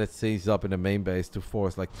just let it seize up in the main base to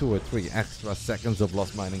force like 2 or 3 extra seconds of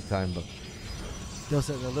lost mining time, but those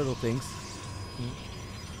are the little things.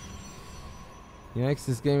 Yikes,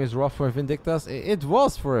 this game is rough for Vindictas. It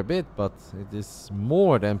was for a bit, but it is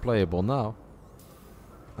more than playable now.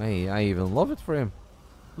 I even love it for him.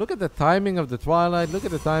 Look at the timing of the Twilight. Look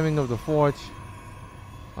at the timing of the Forge.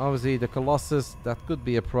 Obviously, the Colossus, that could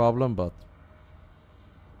be a problem, but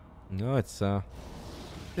no, it's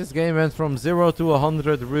this game went from 0 to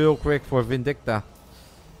 100 real quick for Vindicta,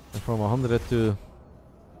 and from 100 to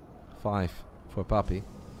 5 for PAPI.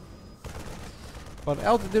 But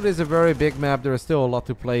Altitude is a very big map. There is still a lot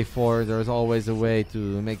to play for. There is always a way to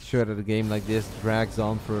make sure that a game like this drags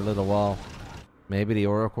on for a little while. Maybe the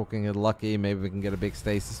Oracle can get lucky. Maybe we can get a big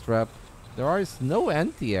stasis trap. There is no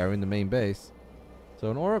anti-air in the main base.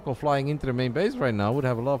 So an Oracle flying into the main base right now would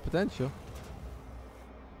have a lot of potential.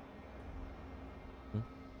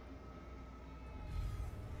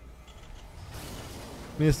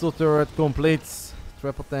 Missile turret completes.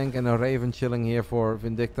 Triple tank and a Raven chilling here for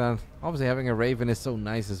Vindicta. Obviously having a Raven is so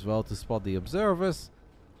nice as well to spot the observers.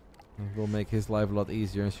 It will make his life a lot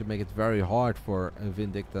easier and should make it very hard for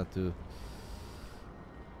Vindicta to...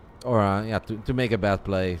 to make a bad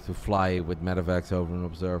play, to fly with medevacs over an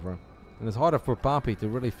observer. And it's harder for PAPI to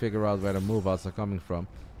really figure out where the move-outs are coming from,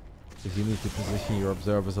 if you need to position your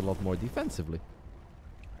observers a lot more defensively.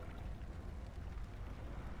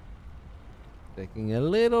 Taking a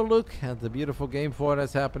little look at the beautiful game 4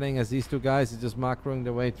 that's happening as these two guys are just macroing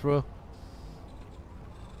their way through.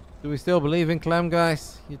 Do we still believe in Clem,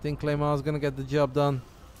 guys? You think Clemar is going to get the job done?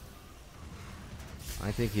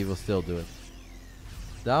 I think he will still do it.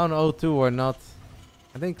 Down 0-2 or not,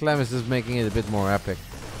 I think Clem is just making it a bit more epic.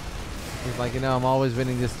 He's like, you know, I'm always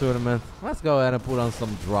winning this tournament. Let's go ahead and put on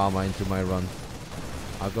some drama into my run.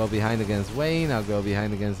 I'll go behind against Wayne. I'll go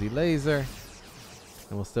behind against the Laser.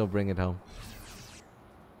 And we'll still bring it home.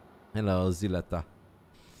 Hello, Ziletta.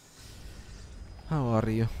 How are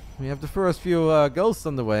you? We have the first few ghosts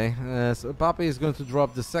on the way. So PAPI is going to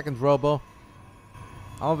drop the second Robo.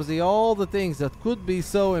 Obviously, all the things that could be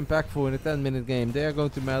so impactful in a 10-minute game, they are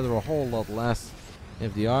going to matter a whole lot less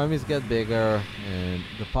if the armies get bigger and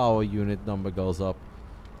the power unit number goes up.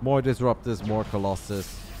 More Disruptors, more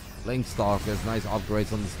Colossus, Blink Stalkers, nice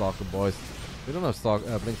upgrades on the Stalker boys. We don't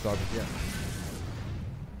have Blink Stalkers yet.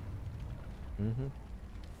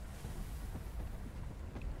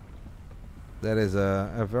 That is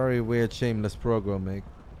a very weird, shameless program, mate.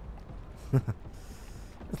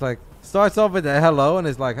 It's like, starts off with a hello and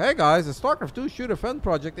it's like, hey guys, a StarCraft 2 shooter fan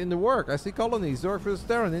project in the work. I see colonies, Zerg vs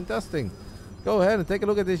Terran in testing. Go ahead and take a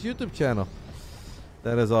look at this YouTube channel.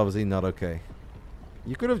 That is obviously not okay.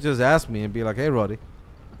 You could have just asked me and be like, hey Roddy,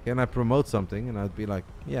 can I promote something? And I'd be like,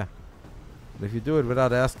 yeah. But if you do it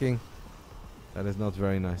without asking, that is not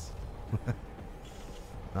very nice.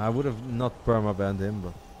 I would have not perma-banned him,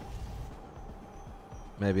 but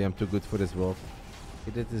maybe I'm too good for this world.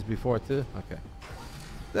 He did this before too? Okay.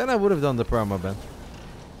 Then I would have done the perma-ban.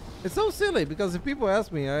 It's so silly because if people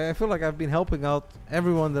ask me, I feel like I've been helping out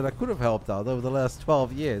everyone that I could have helped out over the last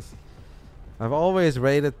 12 years. I've always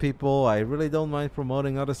rated people. I really don't mind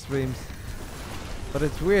promoting other streams. But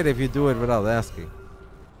it's weird if you do it without asking.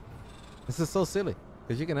 This is so silly.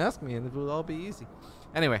 Because you can ask me and it will all be easy.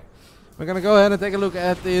 Anyway, we're going to go ahead and take a look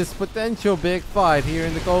at this potential big fight here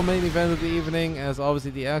in the co-main event of the evening. As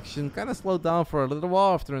obviously the action kind of slowed down for a little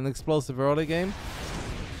while after an explosive early game.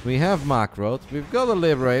 We have macroed. We've got the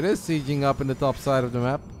Liberators sieging up in the top side of the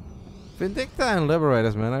map. Vindicta and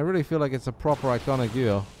Liberators, man. I really feel like it's a proper iconic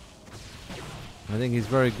duo. I think he's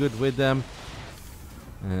very good with them.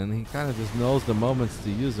 And he kind of just knows the moments to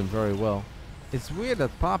use them very well. It's weird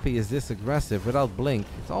that PAPI is this aggressive without blink.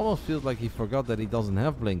 It almost feels like he forgot that he doesn't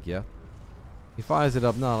have blink yet. He fires it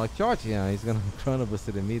up now, like charge, yeah, he's gonna chrono boost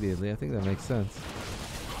it immediately. I think that makes sense.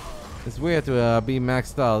 It's weird to be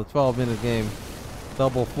maxed out, 12-minute game,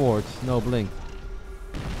 double forge, no blink.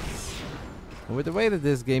 And with the way that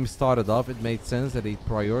this game started off, it made sense that he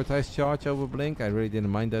prioritized charge over blink. I really didn't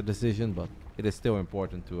mind that decision, but it is still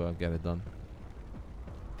important to get it done.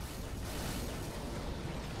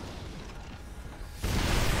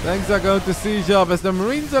 Things are going to siege up as the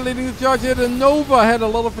Marines are leading the charge here. The Nova had a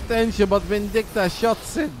lot of potential, but Vindicta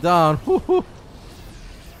shuts it down.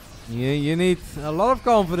 You need a lot of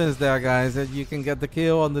confidence there, guys, that you can get the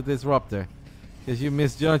kill on the Disruptor. Because you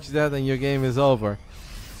misjudge that and your game is over.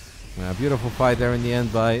 Beautiful fight there in the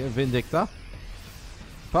end by Vindicta.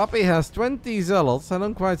 PAPI has 20 Zealots. I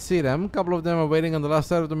don't quite see them. A couple of them are waiting on the left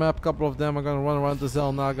side of the map. A couple of them are going to run around the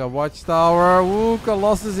Zelnaga Watchtower. Ooh,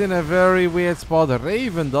 Colossus in a very weird spot.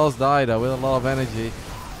 Raven does die though with a lot of energy.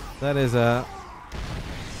 That is a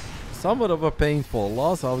somewhat of a painful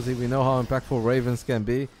loss. Obviously we know how impactful Ravens can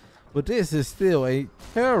be. But this is still a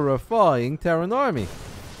terrifying Terran army.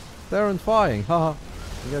 Terrifying, haha.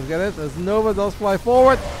 You guys get it? As Nova does fly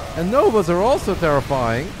forward. And Novas are also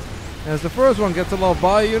terrifying. As the first one gets a lot of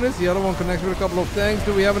bio units, the other one connects with a couple of tanks.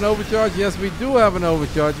 Do we have an overcharge? Yes, we do have an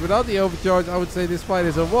overcharge. Without the overcharge, I would say this fight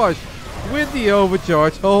is a wash. With the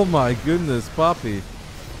overcharge, oh my goodness, PAPI.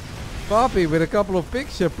 PAPI with a couple of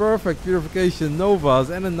picture-perfect purification Novas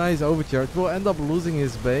and a nice overcharge will end up losing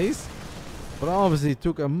his base. But obviously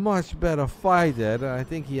took a much better fight there than I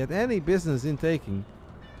think he had any business in taking.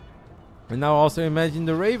 And now also imagine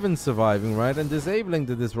the Ravens surviving, right? And disabling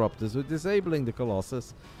the Disruptors, or disabling the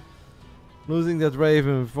Colossus. Losing that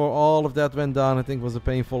Raven before all of that went down, I think, was a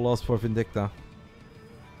painful loss for Vindicta.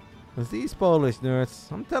 Because these Polish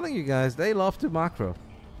nerds, I'm telling you guys, they love to macro.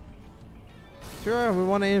 Sure, we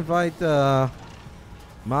want to invite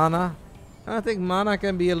Mana. I think Mana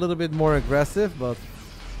can be a little bit more aggressive, but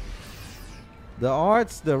the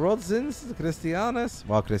Arts, the Rodzins, the Christianes,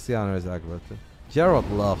 well, Christiana is aggro too. Gerald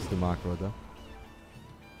loves the macro though.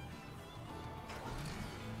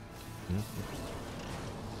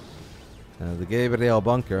 The Gabriel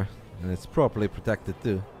bunker, and it's properly protected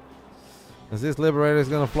too. As this Liberator is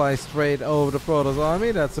gonna fly straight over the Protoss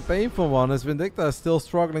army, that's a painful one. As Vindicta is still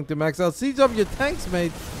struggling to max out. Siege up your tanks,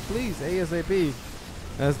 mate, please, ASAP.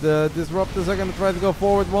 As the Disruptors are gonna try to go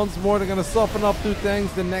forward once more, they're gonna soften up 2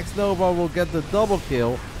 tanks. The next Nova will get the double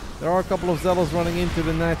kill. There are a couple of Zealots running into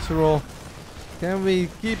the natural. Can we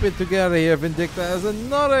keep it together here? Vindicta as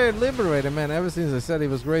another Liberator, man. Ever since I said he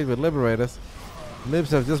was great with Liberators,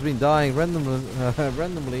 Libs have just been dying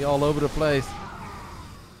randomly all over the place.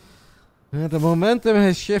 The momentum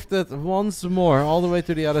has shifted once more all the way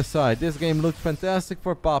to the other side. This game looked fantastic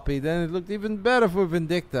for PAPI, then it looked even better for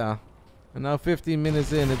Vindicta. And now 15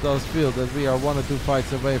 minutes in, it does feel that we are 1 or 2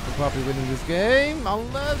 fights away from PAPI winning this game.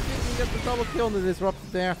 Unless we can get the double kill on the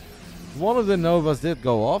Disruptor there. One of the Novas did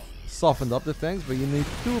go off, softened up the tanks, but you need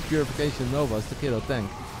 2 Purification Novas to kill a tank.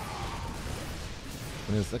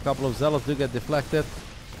 There's a couple of Zealots do get deflected.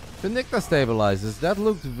 Vindicta stabilizes. That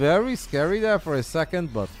looked very scary there for a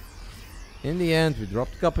second, but in the end, we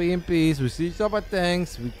dropped a couple EMPs, we sieged up our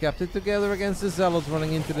tanks, we kept it together against the Zealots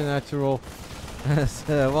running into the natural. As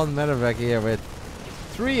one medevac here with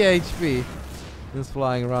 3 HP is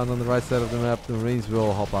flying around on the right side of the map. The Marines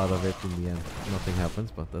will hop out of it in the end. Nothing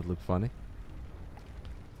happens, but that looked funny.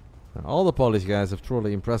 All the Polish guys have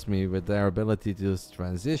truly impressed me with their ability to just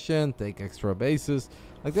transition, take extra bases.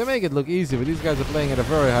 Like, they make it look easy, but these guys are playing at a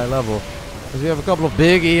very high level. As we have a couple of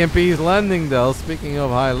big EMPs landing though. Speaking of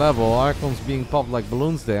high level, Archons being popped like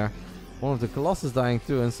balloons there. One of the Colossus dying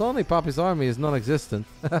too, and suddenly PAPI's army is non-existent.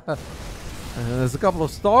 There's a couple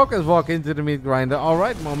of Stalkers walk into the meat grinder.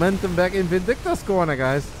 Alright, momentum back in Vindicta's corner,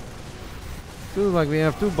 guys. Feels like we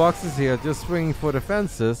have 2 boxes here just swinging for the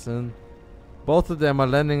fences, and both of them are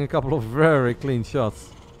landing a couple of very clean shots.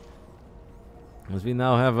 As we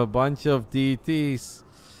now have a bunch of DTs.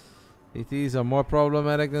 DTs are more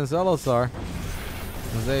problematic than Zealots are.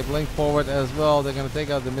 As they blink forward as well, they're going to take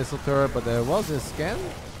out the missile turret, but there was a scan.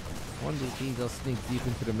 One DT does sneak deep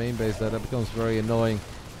into the main base, that becomes very annoying.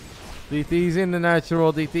 DT's in the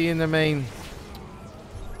natural, DT in the main.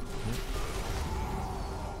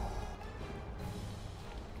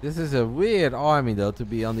 This is a weird army though to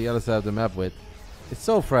be on the other side of the map with. It's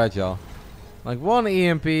so fragile. Like 1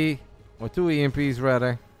 EMP, or 2 EMPs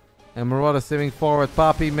rather. And Marauder stepping forward.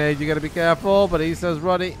 PAPI, mate, you gotta be careful. But he says,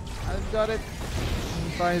 Roddy, I've got it.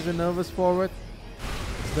 He fires the Novas forward.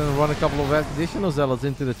 Gonna run a couple of additional zealots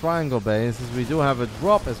into the triangle base, as we do have a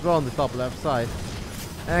drop as well on the top left side.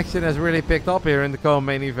 Action has really picked up here in the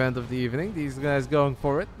co-main event of the evening. These guys going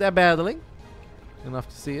for it. They're battling. Enough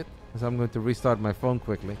to see it. So I'm going to restart my phone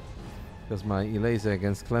quickly, because my Elasa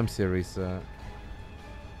against Clem series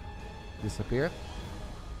disappeared.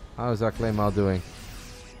 How is our Claymore doing?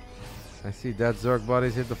 I see dead Zerg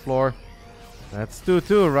bodies hit the floor. That's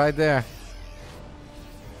 2-2 right there.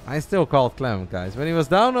 I still called Clem, guys. When he was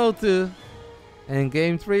down 0-2 and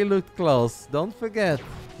game 3 looked close, don't forget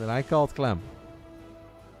that I called Clem.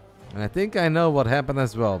 And I think I know what happened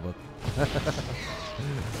as well, but...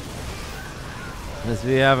 as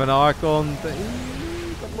we have an Archon,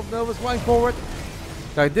 a couple of Novas flying forward.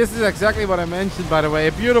 Okay, this is exactly what I mentioned, by the way.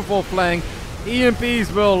 A beautiful flank.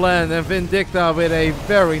 EMPs will land, and Vindicta with a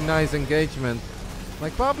very nice engagement.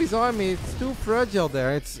 Like PAPI's army, it's too fragile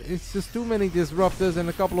there. It's just too many disruptors and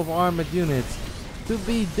a couple of armored units to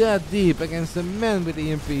be that deep against a man with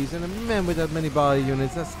EMPs and a man with that many body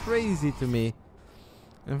units. That's crazy to me.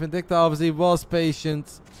 And Vindicta obviously was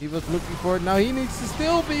patient. He was looking for it. Now he needs to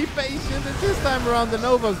still be patient. And this time around the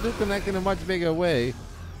Novas do connect in a much bigger way.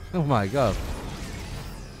 Oh my god.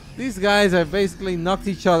 These guys have basically knocked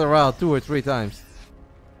each other out 2 or 3 times.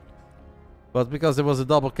 But because it was a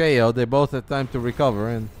double KO, they both had time to recover.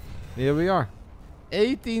 And here we are.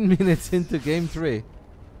 18 minutes into game 3.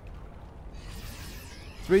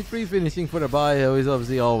 3-3 finishing for the bio is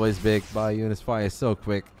obviously always big. Bio units fire so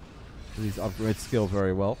quick. These upgrade skill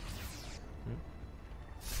very well.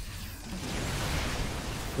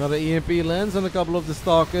 Got an EMP lens on a couple of the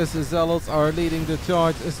Stalkers. The Zealots are leading the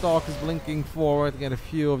charge. A Stalker's blinking forward. Get a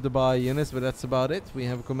few of the bio units, but that's about it. We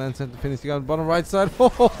have a command center finishing on the bottom right side. Ho,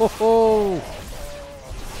 ho, ho, ho.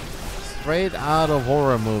 Straight out of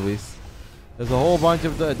horror movies. There's a whole bunch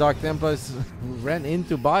of the Dark Templars who ran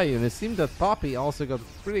into bio units. It seemed that PAPI also got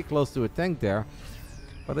pretty close to a tank there.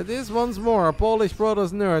 But it is once more a Polish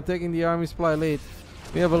Protoss nerd taking the army supply lead.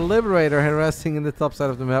 We have a Liberator harassing in the top side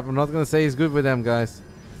of the map. I'm not going to say he's good with them, guys.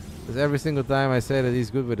 Because every single time I say that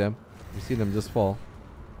he's good with them, you see them just fall.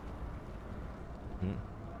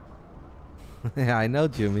 Yeah, I know,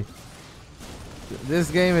 Jimmy.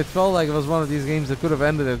 This game, it felt like it was one of these games that could have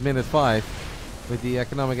ended at minute 5. With the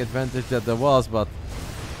economic advantage that there was, but...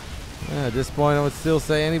 at this point I would still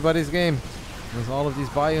say anybody's game. Because all of these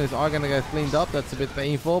bio units are going to get cleaned up. That's a bit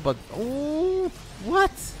painful, but... Oh,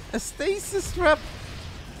 what? A stasis trap?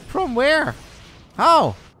 From where?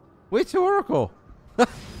 How? Which Oracle?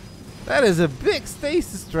 That is a big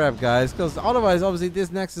stasis trap, guys. Because otherwise, obviously,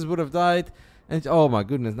 this Nexus would have died. And oh my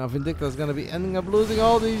goodness, now Vindicta is going to be ending up losing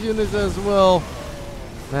all these units as well.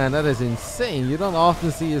 Man, that is insane. You don't often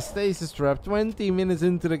see a stasis trap 20 minutes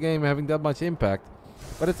into the game having that much impact.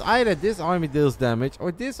 But it's either this army deals damage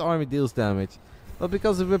or this army deals damage. But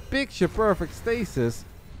because of a picture perfect stasis,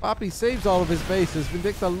 PAPI saves all of his bases.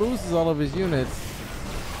 Vindicta loses all of his units.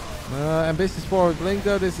 Ambitious forward blink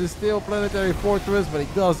though. This is still Planetary Fortress, but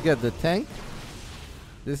he does get the tank.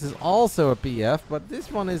 This is also a PF, but this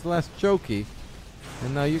one is less choky.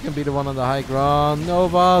 And now you can be the one on the high ground.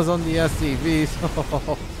 Novas on the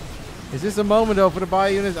SCVs. Is this a moment though for the bio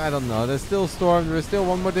units? I don't know. There's still Storm. There is still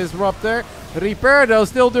one more Disruptor. Repair though,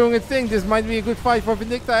 still doing its thing. This might be a good fight for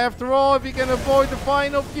Vindicta after all. If he can avoid the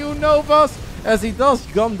final few Novas. As he does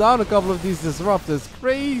gun down a couple of these Disruptors.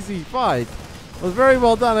 Crazy fight. Was very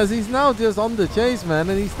well done as he's now just on the chase, man.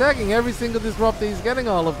 And he's tagging every single Disruptor. He's getting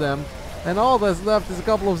all of them. And all that's left is a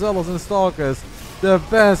couple of Zealots and Stalkers. The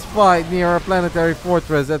best fight near a Planetary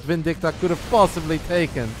Fortress that Vindicta could have possibly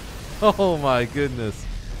taken. Oh my goodness.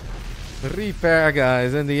 Repair,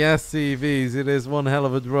 guys, and the SCVs. It is one hell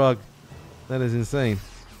of a drug. That is insane.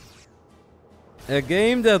 A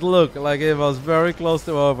game that looked like it was very close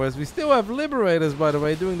to over. As we still have Liberators, by the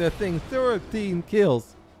way, doing their thing. 13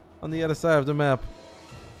 kills on the other side of the map.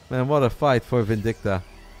 Man, what a fight for Vindicta.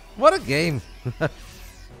 What a game.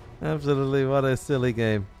 Absolutely, what a silly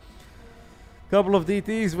game. Couple of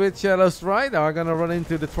DTs with Shadow Strike are gonna run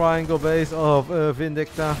into the triangle base of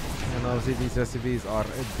Vindicta. And obviously these SCVs are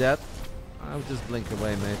dead. I'll just blink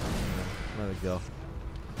away, mate. Let it go.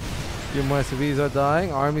 Few more SCVs are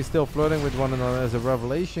dying. Army still flirting with one another as a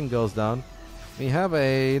Revelation goes down. We have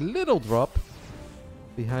a little drop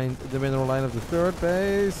behind the mineral line of the third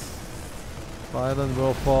base. Violent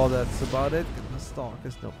will fall, that's about it.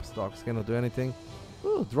 Stalkers, nope, Stalkers cannot do anything.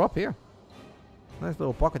 Ooh, drop here. Nice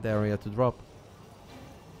little pocket area to drop.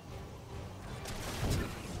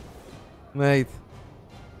 Mate.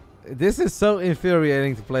 This is so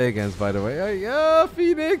infuriating to play against, by the way. Yeah,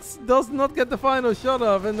 Phoenix does not get the final shot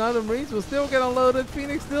off. And now the Marines will still get unloaded.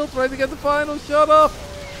 Phoenix still trying to get the final shot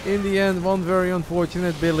off. In the end, one very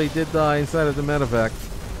unfortunate Billy did die inside of the medevac.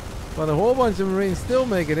 But a whole bunch of Marines still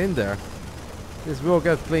make it in there. This will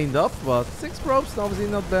get cleaned up, but 6 probes, obviously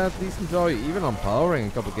not bad. Decent value, even on powering a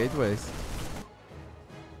couple gateways.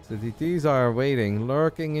 The DTs are waiting,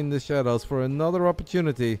 lurking in the shadows for another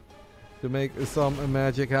opportunity to make some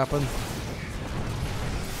magic happen.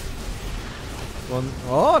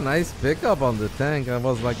 Oh, nice pickup on the tank. I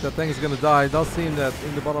was like, that tank is gonna die. It does seem that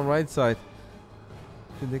in the bottom right side.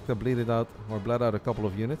 Vindicta bled out a couple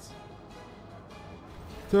of units.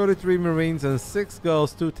 33 Marines and 6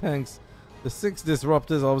 girls, 2 tanks. The 6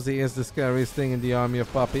 disruptors obviously is the scariest thing in the army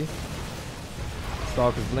of PAPI.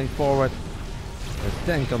 Stalkers blink forward. A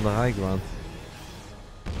tank on the high ground.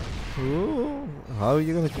 Ooh, how do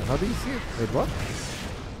you see it? Wait, what?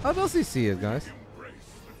 How does he see it, guys?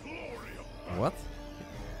 What?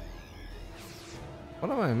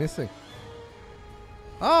 What am I missing?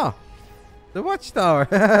 Ah! The watchtower!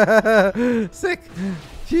 Sick!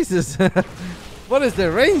 Jesus! What is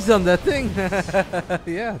the range on that thing?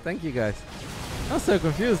 Yeah, thank you guys. I'm so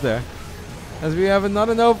confused there. As we have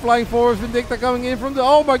another Nova flying forward, Vindicta coming in from the...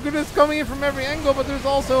 Oh my goodness, coming in from every angle, but there's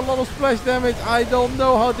also a lot of splash damage. I don't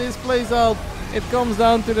know how this plays out. It comes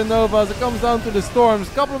down to the Novas, it comes down to the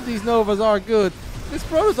Storms. A couple of these Novas are good. This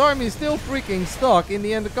Protoss army is still freaking stuck. In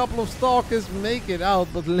the end, a couple of Stalkers make it out,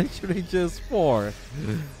 but literally just 4.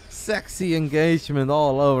 Sexy engagement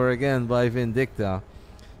all over again by Vindicta.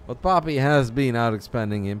 But PAPI has been out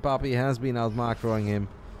expanding him. PAPI has been out macroing him.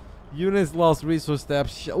 Units lost resource tab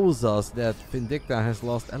shows us that Vindicta has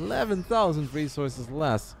lost 11,000 resources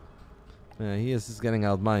less. He is just getting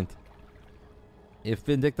outmined. If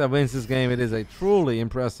Vindicta wins this game, it is a truly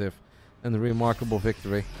impressive and remarkable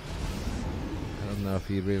victory. I don't know if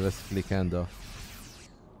he realistically can though.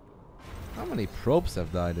 How many probes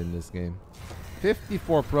have died in this game?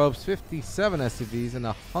 54 probes, 57 SCVs, and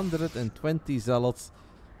 120 zealots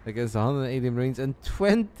against 180 Marines and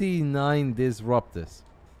 29 disruptors.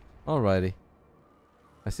 Alrighty.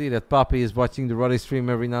 I see that PAPI is watching the Roddy stream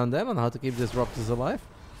every now and then on how to keep disruptors alive.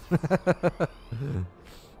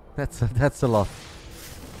 That's a lot.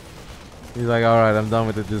 He's like, alright, I'm done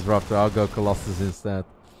with the disruptor. I'll go Colossus instead.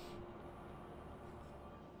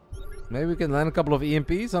 Maybe we can land a couple of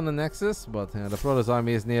EMPs on the Nexus, but the Protoss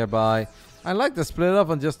army is nearby. I like the split up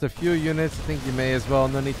on just a few units. I think you may as well.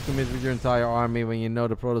 No need to commit with your entire army when you know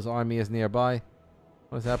the Protoss army is nearby.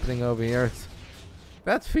 What's happening over here?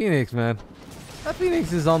 That Phoenix, man. That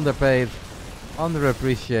Phoenix is underpaid.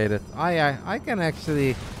 Underappreciated. I can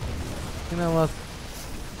actually... You know what?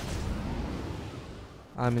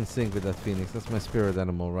 I'm in sync with that Phoenix. That's my spirit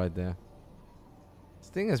animal right there. This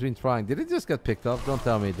thing has been trying. Did it just get picked up? Don't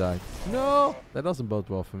tell me it died. No! That doesn't bode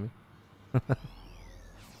well for me.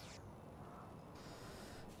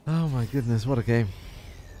 Oh my goodness, what a game.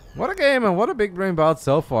 What a game and what a big brain bout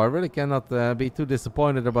so far. I really cannot be too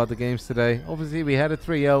disappointed about the games today. Obviously we had a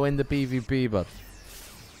trio in the PvP, but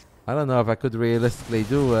I don't know if I could realistically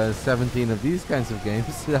do 17 of these kinds of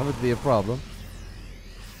games. That would be a problem.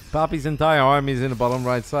 PAPI's entire army is in the bottom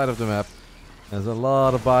right side of the map. There's a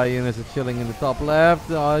lot of buy units are chilling in the top left.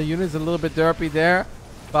 Units a little bit derpy there.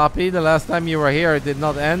 PAPI, the last time you were here it did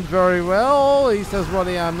not end very well. He says,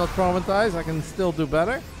 Roddy, I'm not traumatized. I can still do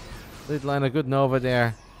better. Did line a good Nova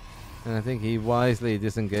there. And I think he wisely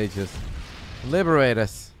disengages. Liberate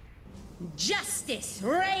us. Justice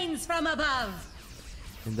reigns from above.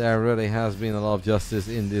 And there really has been a lot of justice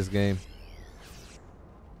in this game.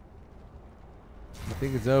 I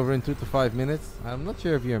think it's over in 2 to 5 minutes. I'm not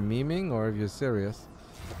sure if you're memeing or if you're serious.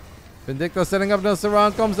 Vindicta setting up the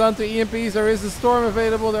surround, comes down to EMPs. There is a storm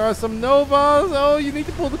available. There are some Novas. Oh, you need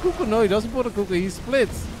to pull the cuckoo. No, he doesn't pull the cuckoo. He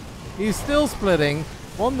splits. He's still splitting.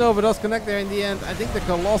 One Nova does connect there in the end. I think the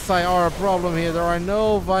Colossi are a problem here. There are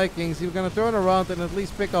no Vikings. You're going to turn around and at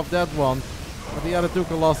least pick up that one. But the other 2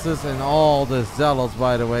 Colossus and all the Zealots,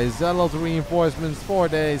 by the way. Zealot reinforcements, 4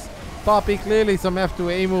 days. PAPI, clearly some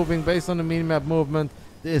F2A moving based on the minimap movement.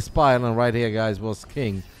 This pylon right here, guys, was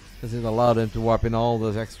king. Because it allowed him to warp in all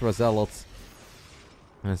those extra Zealots.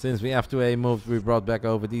 And since we F2A moved, we brought back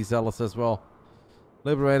over these Zealots as well.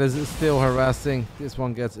 Liberators is still harassing. This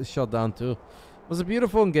one gets shot down too. It was a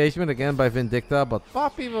beautiful engagement again by Vindicta, but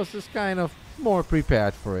PAPI was just kind of more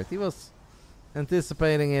prepared for it. He was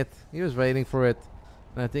anticipating it. He was waiting for it.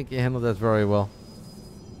 And I think he handled that very well.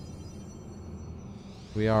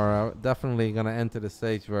 We are definitely going to enter the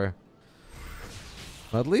stage where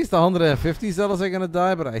at least 150 Zealots are going to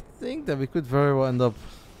die, but I think that we could very well end up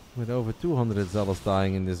with over 200 Zealots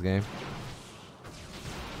dying in this game.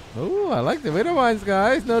 Oh, I like the Widow Mines,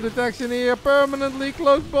 guys. No detection here. Permanently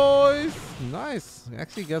cloaked, boys. Nice.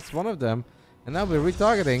 Actually gets one of them. And now we're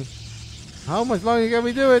retargeting. How much longer can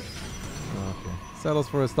we do it? Okay. Settles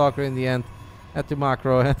for a stalker in the end. Had to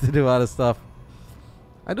macro, had to do other stuff.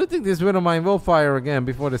 I do think this Widow Mine will fire again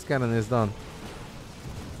before this cannon is done.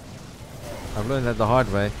 I've learned that the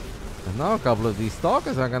hard way. And now a couple of these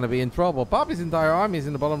stalkers are going to be in trouble. Papi's entire army is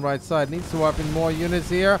in the bottom right side. Needs to warp in more units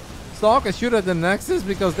here. Stalkers shoot at the Nexus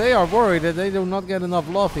because they are worried that they do not get enough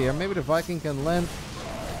love here. Maybe the Viking can land.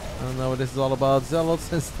 I don't know what this is all about.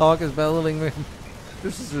 Zealots and Stalkers battling with.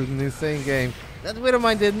 This is an insane game. That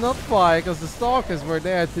Widowmine did not fire because the Stalkers were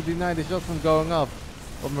there to deny the shot from going off.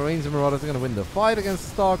 But Marines and Marauders are going to win the fight against the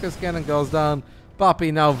Stalkers. Cannon goes down.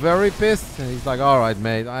 Papi now very pissed. And he's like, alright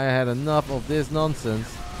mate, I had enough of this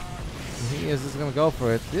nonsense. And he is just going to go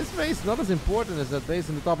for it. This base is not as important as that base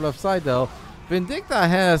in the top left side though. Vindicta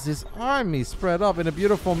has his army spread up in a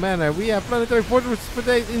beautiful manner. We have Planetary Fortress for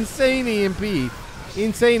days. Insane EMP.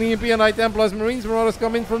 Insane EMP on High Templars. Marines Marauders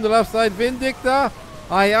come in from the left side. Vindicta.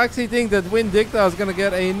 I actually think that Vindicta is going to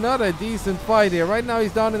get another decent fight here. Right now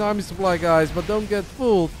he's down in army supply, guys. But don't get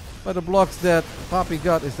fooled by the blocks that Papi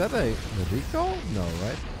got. Is that a recall? No,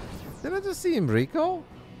 right? Did I just see him recall?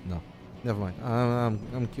 No. Never mind.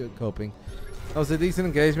 I'm coping. That was a decent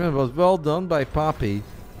engagement. It was well done by Papi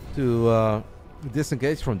to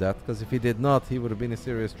disengage from that. Because if he did not, he would have been in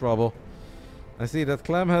serious trouble. I see that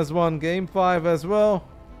Clem has won game 5 as well.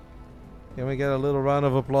 Can we get a little round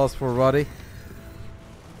of applause for Roddy?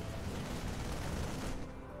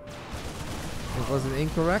 Was it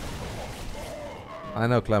incorrect? I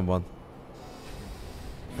know Clem won.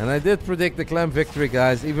 And I did predict the Clem victory,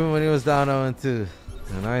 guys, even when he was down 0-2.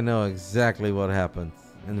 And I know exactly what happened.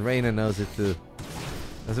 And Rainer knows it too.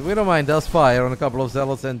 As a Widowmine does fire on a couple of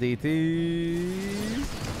Zealots and DTs.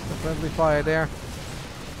 A friendly fire there.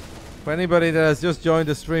 For anybody that has just joined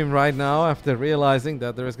the stream right now after realizing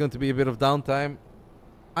that there is going to be a bit of downtime,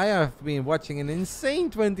 I have been watching an insane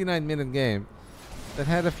 29-minute game that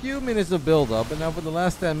had a few minutes of build-up, and now for the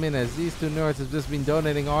last 10 minutes, these two nerds have just been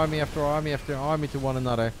donating army after army after army to one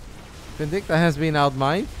another. Vindicta has been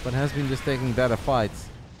outmined, but has been just taking better fights.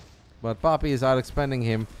 But Papi is out-expanding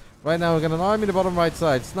him. Right now we've got an army in the bottom right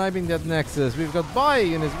side, sniping that Nexus. We've got Bai,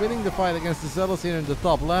 and is winning the fight against the Zealots here in the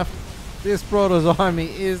top left. This Protoss army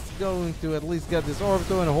is going to at least get this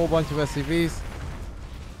Orbital and a whole bunch of SCVs.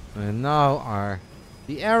 And now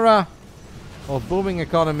the era of booming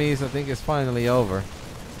economies, I think, is finally over.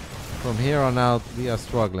 From here on out, we are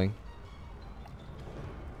struggling.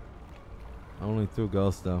 Only 2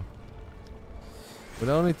 goals, though. With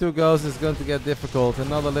only 2 goals, it's going to get difficult.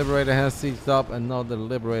 Another Liberator has sieged up, another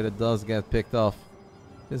Liberator does get picked off.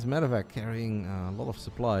 This medevac carrying a lot of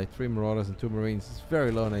supply. 3 Marauders and 2 Marines. It's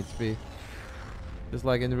very low on HP. Just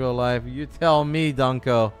like in real life. You tell me,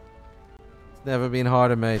 Danko. It's never been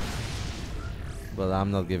harder, mate. But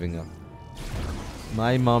I'm not giving up.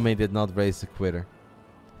 My mommy did not raise a quitter.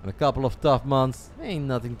 And a couple of tough months ain't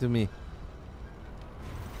nothing to me.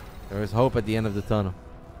 There is hope at the end of the tunnel.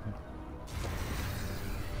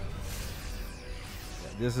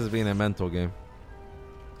 Yeah, this has been a mental game.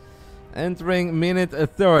 Entering minute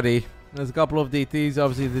 30. There's a couple of DTs.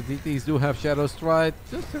 Obviously the DTs do have Shadow Stride.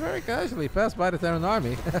 Just very casually pass by the Terran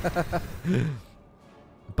army.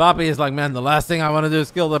 Papi is like, man, the last thing I want to do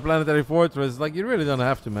is kill the Planetary Fortress. Like, you really don't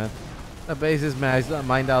have to, man. The base is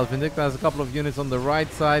mined out. Vindicta has a couple of units on the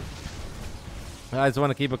right side. I just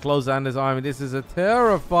want to keep a close eye on this army. This is a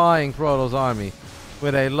terrifying Protoss army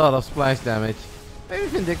with a lot of splash damage. Maybe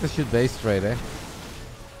Vindicta should base trade, eh?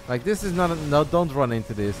 Like, this is not no, don't run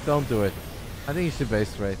into this. Don't do it. I think you should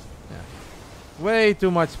base trade. Yeah. Way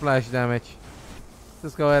too much splash damage.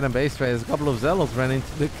 Just go ahead and base trade. There's a couple of Zealots ran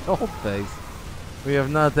into the gold base. We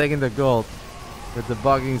have not taken the gold with the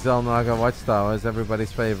bugging Zelnaga Watchtower as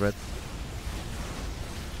everybody's favorite.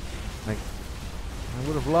 Like, I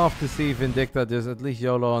would have loved to see Vindicta just at least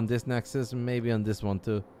YOLO on this Nexus and maybe on this one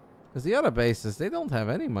too. Because the other bases, they don't have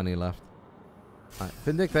any money left. Right,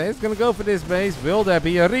 Vindicta is going to go for this base. Will there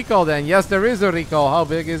be a recall then? Yes, there is a recall. How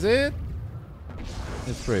big is it?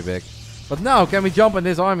 It's pretty big. But now, can we jump on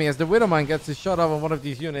this army as the Widowmine gets a shot off on one of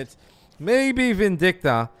these units? Maybe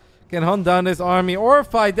Vindicta can hunt down this army or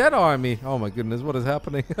fight that army. Oh my goodness, what is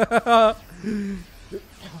happening?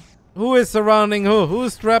 Who is surrounding who?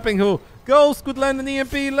 Who's trapping who? Ghost could land an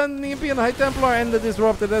EMP, on High Templar and the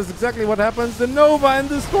Disruptor. That's exactly what happens. The Nova and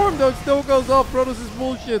the Storm Dog still goes off. Protoss is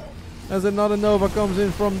bullshit as another Nova comes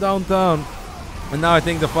in from downtown. And now I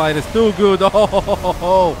think the fight is too good.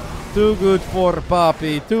 Oh, too good for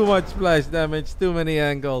Papi. Too much splash damage, too many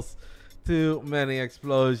angles, too many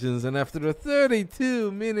explosions. And after a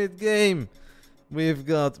 32-minute game, we've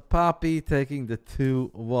got Papi taking the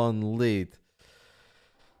 2-1 lead.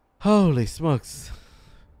 Holy smokes.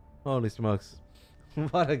 Holy smokes.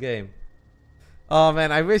 What a game. Oh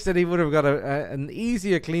man, I wish that he would have got an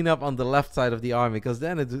easier cleanup on the left side of the army, because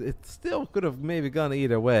then it still could have maybe gone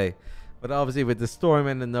either way. But obviously with the Storm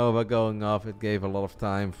and the Nova going off, it gave a lot of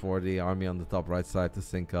time for the army on the top right side to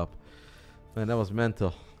sync up. Man, that was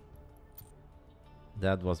mental.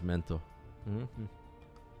 That was mental.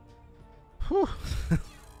 Whew.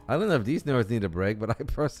 I don't know if these nerds need a break, but I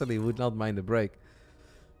personally would not mind a break.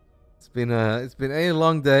 It's been a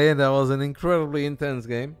long day, and that was an incredibly intense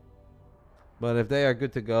game. But if they are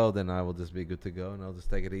good to go, then I will just be good to go, and I'll just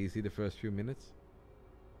take it easy the first few minutes.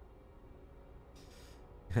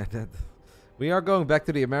 We are going back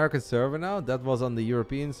to the American server now. That was on the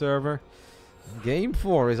European server. Game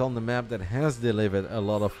 4 is on the map that has delivered a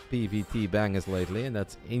lot of PvT bangers lately, and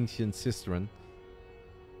that's Ancient Sistren.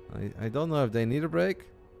 I don't know if they need a break.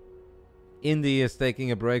 Indy is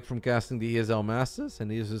taking a break from casting the ESL Masters,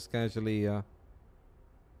 and he's just casually... I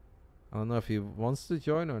don't know if he wants to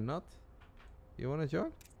join or not. You want to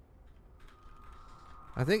join?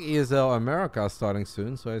 I think ESL America is starting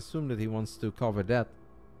soon, so I assume that he wants to cover that.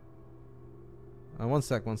 One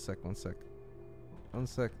sec.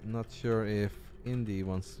 Not sure if Indy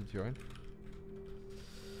wants to join.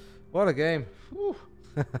 What a game.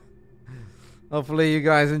 Hopefully you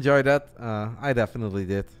guys enjoyed that. I definitely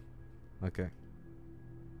did. Okay.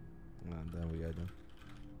 And there we go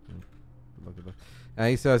then.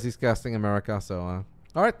 He says he's casting America, so...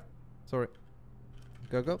 Alright. Sorry.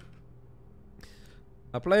 Go.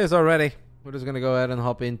 Our players are ready. We're just going to go ahead and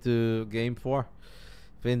hop into Game 4.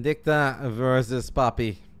 Vindicta versus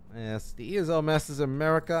PAPI. Yes, the ESL Masters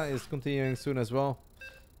America is continuing soon as well.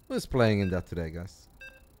 Who's playing in that today, guys?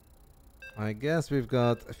 I guess we've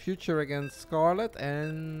got Future against Scarlet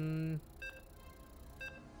and...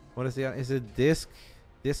 What is the... Is it Disc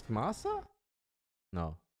Masa?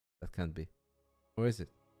 No, that can't be. Or is it?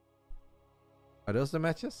 Are those the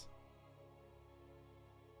matches?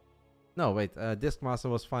 No, wait. Disc Masa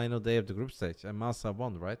was final day of the group stage. And Masa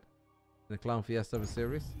won, right? In the Clown Fiesta of a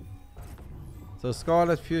series. So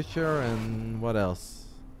Scarlet, Future, and what else?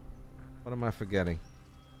 What am I forgetting?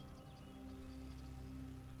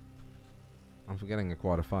 I'm forgetting the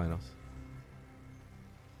quarterfinals.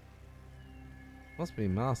 Must be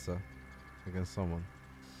Masa against someone.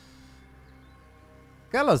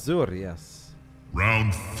 Calazur, yes.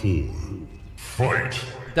 Round 4. Fight.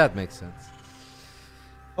 That makes sense.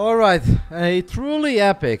 Alright, a truly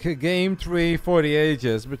epic Game 3 for the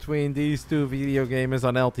ages between these two video gamers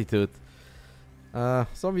on altitude.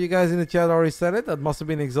 Some of you guys in the chat already said it. That must have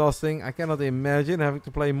been exhausting. I cannot imagine having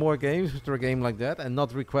to play more games after a game like that and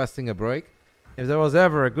not requesting a break. If there was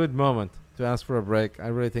ever a good moment to ask for a break, I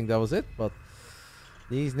really think that was it. But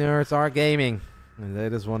these nerds are gaming, and they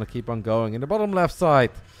just want to keep on going. In the bottom left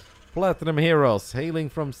side, Platinum Heroes, hailing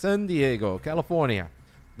from San Diego, California.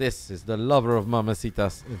 This is the lover of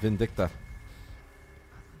Mamacitas, Vindicta.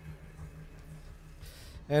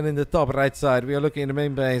 And in the top right side, we are looking at the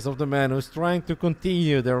main base of the man who's trying to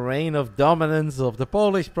continue the reign of dominance of the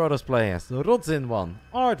Polish Protoss players. Rodzin won,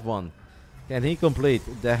 Art won. Can he complete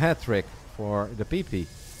the hat trick for the PP?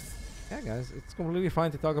 Yeah, guys, it's completely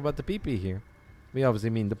fine to talk about the PP here. We obviously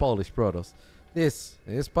mean the Polish Protoss. This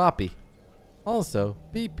is PAPI. Also,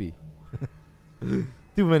 PP.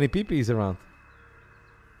 Too many PPs around.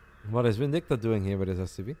 What is Vindicta doing here with his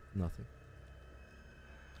SCV? Nothing.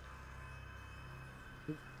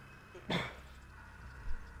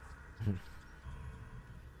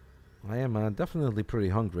 I am definitely pretty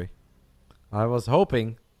hungry. I was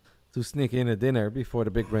hoping to sneak in a dinner before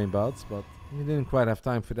the Big Brain Bouts, but we didn't quite have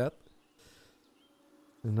time for that.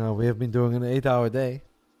 And now we have been doing an 8-hour day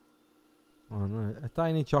on a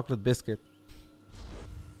tiny chocolate biscuit.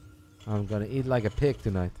 I'm gonna eat like a pig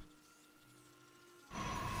tonight.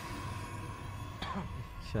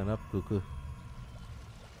 Shut up, Cuckoo.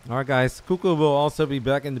 Alright guys, Cuckoo will also be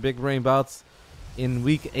back in the Big Brain Bouts in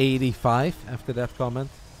week 85 after that comment.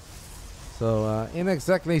 So in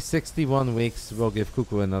exactly 61 weeks, we'll give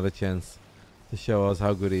Cuckoo another chance to show us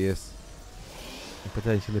how good he is. And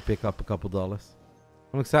potentially pick up a couple dollars.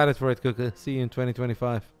 I'm excited for it, Cuckoo. See you in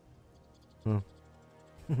 2025. Oh.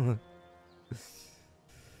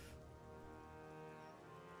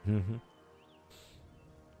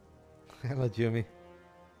 Hello, Jimmy.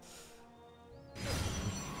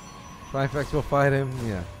 Trifax will fight him,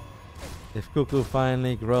 yeah. If Cuckoo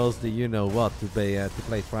finally grows the you-know-what to play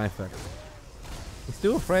Trifax. He's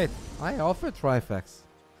too afraid. I offered Trifax.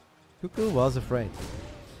 Cuckoo was afraid.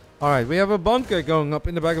 Alright, we have a bunker going up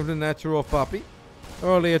in the back of the natural PAPI.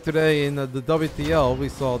 Earlier today in the WTL, we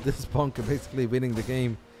saw this bunker basically winning the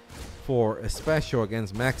game for a special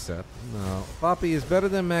against Maxet. No, PAPI is better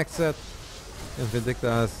than Maxet. And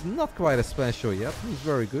Vindicta is not quite a special yet. He's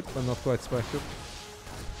very good, but not quite special.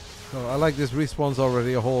 So I like this response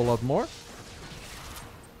already a whole lot more.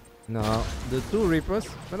 Now, the 2 Reapers.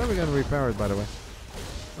 When are we going to repair it, by the way?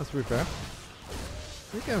 Let's repair.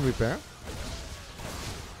 We can repair.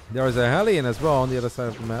 There is a Hellion as well on the other side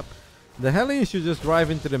of the map. The Hellion should just drive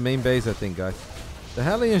into the main base, I think, guys. The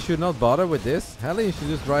Hellion should not bother with this. Hellion should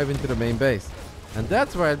just drive into the main base. And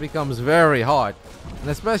that's where it becomes very hard. And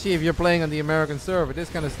especially if you're playing on the American server, this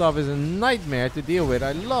kind of stuff is a nightmare to deal with.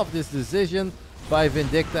 I love this decision by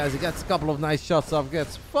Vindicta as he gets a couple of nice shots off.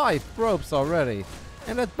 Gets 5 probes already.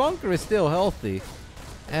 And that bunker is still healthy.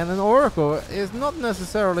 And an Oracle is not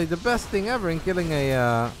necessarily the best thing ever in killing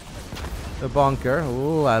a bunker.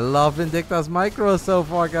 Ooh, I love Vindicta's micro so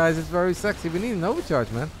far, guys. It's very sexy. We need an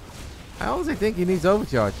overcharge, man. I honestly think he needs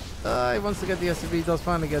overcharge. He wants to get the SCV. He does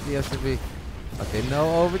finally get the SCV. Okay,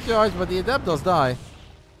 no overcharge, but the Adept does die.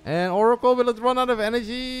 And Oracle, will it run out of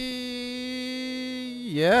energy?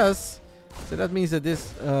 Yes. So that means that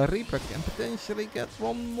this Reaper can potentially get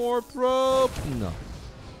 1 more probe. No.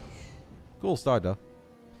 Cool start, though.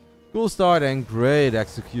 Cool start and great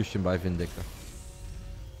execution by Vindicta.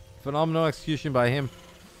 Phenomenal execution by him.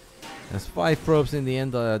 As 5 probes in the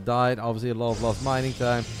end died. Obviously a lot of lost mining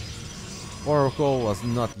time. Oracle was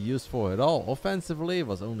not useful at all offensively. It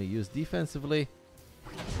was only used defensively.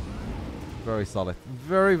 Very solid.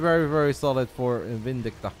 Very, very, very solid for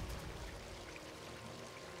Vindicta.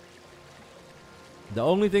 The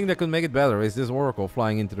only thing that could make it better is this Oracle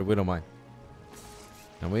flying into the Widow Mine.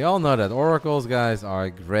 And we all know that Oracles, guys, are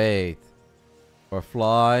great for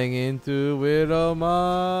flying into Widow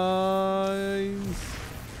Mines.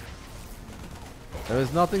 There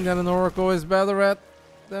is nothing that an Oracle is better at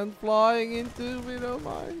than flying into Widow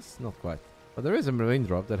Mines. Not quite. But there is a Marine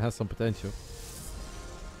drop that has some potential.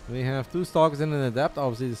 We have 2 Stalkers and an Adept.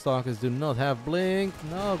 Obviously the Stalkers do not have Blink.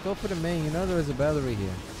 No, go for the main. You know there is a battery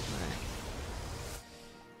here.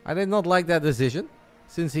 I did not like that decision,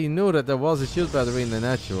 since he knew that there was a shield battery in the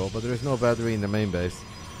natural, but there is no battery in the main base.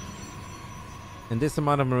 And this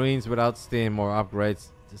amount of Marines without stim or upgrades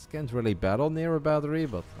just can't really battle near a battery,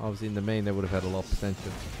 but obviously in the main they would have had a lot of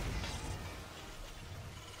potential.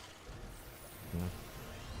 Yeah.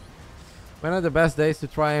 When are the best days to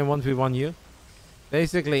try and 1v1 you?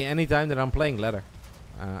 Basically any time that I'm playing ladder.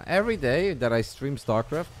 Every day that I stream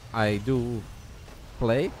StarCraft, I do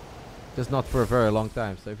play. Just not for a very long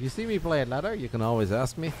time. So if you see me play at ladder, you can always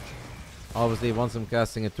ask me. Obviously, once I'm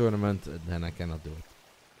casting a tournament, then I cannot do it.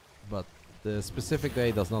 But the specific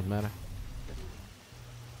day does not matter.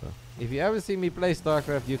 So if you ever see me play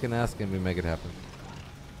StarCraft, you can ask and we make it happen.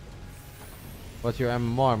 What's your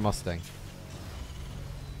MMR, Mustang?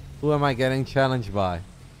 Who am I getting challenged by?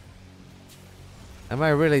 Am I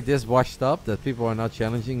really this washed up that people are not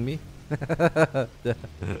challenging me?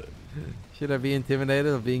 Should I be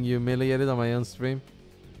intimidated of being humiliated on my own stream?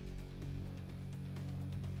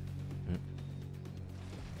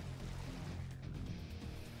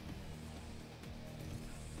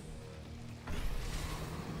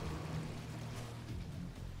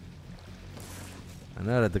 I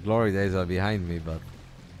know that the glory days are behind me, but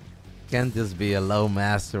can't just be a low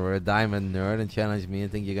master or a diamond nerd and challenge me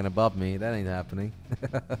and think you're gonna bop me. That ain't happening.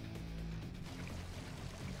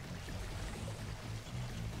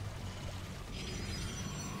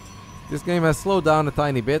 This game has slowed down a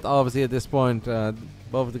tiny bit. Obviously, at this point,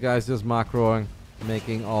 both of the guys just macroing,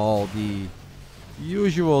 making all the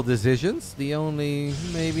usual decisions. The only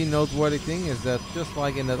maybe noteworthy thing is that just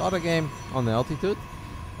like in that other game on the altitude,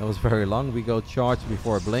 that was very long, we go charge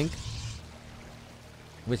before blink,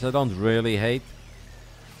 which I don't really hate.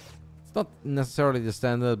 It's not necessarily the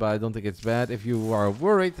standard, but I don't think it's bad. If you are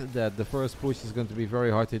worried that the first push is going to be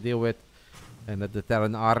very hard to deal with, and that the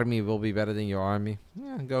Terran army will be better than your army,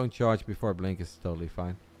 yeah, going charge before blink is totally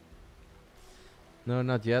fine. No,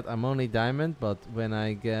 not yet. I'm only diamond, but when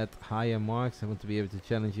I get higher marks, I want to be able to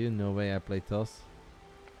challenge you. No way I play toss.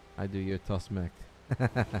 I do your toss mech.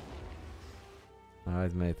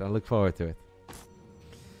 Alright, mate. I look forward to it.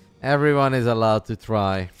 Everyone is allowed to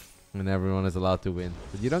try, and everyone is allowed to win.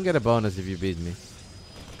 But you don't get a bonus if you beat me.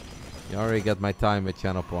 You already got my time with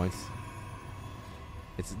channel points.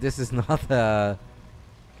 This is not a,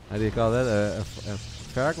 how do you call that, a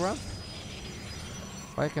fairground?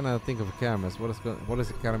 Why can I think of a kermis? What is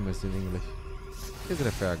a kermis in English? Is it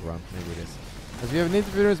a fairground? Maybe it is. As we have an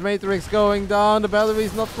interference matrix going down, the battery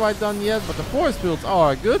is not quite done yet, but the force fields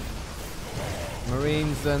are good.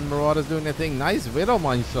 Marines and Marauders doing their thing. Nice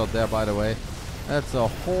Widowmine shot there, by the way. That's a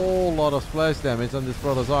whole lot of splash damage on this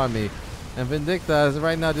Protoss army. And Vindicta is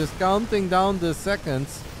right now just counting down the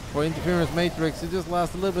seconds for Interference Matrix. It just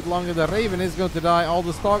lasts a little bit longer. The Raven is going to die. All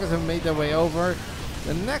the Stalkers have made their way over.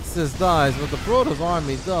 The Nexus dies, but the Protoss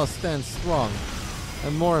army does stand strong.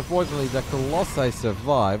 And more importantly, the Colossi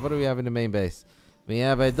survive. What do we have in the main base? We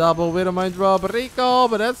have a double Widowmine drop recall,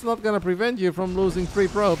 but that's not going to prevent you from losing 3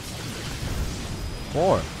 probes.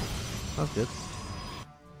 4. That's good.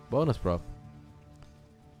 Bonus probe.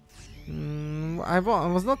 I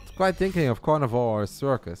was not quite thinking of Carnivore or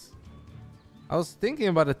Circus. I was thinking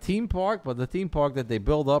about a theme park, but the theme park that they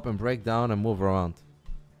build up and break down and move around.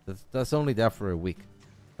 That's only there for a week.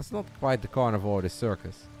 That's not quite the Carnivore or the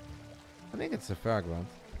Circus. I think it's a fairground.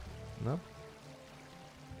 No?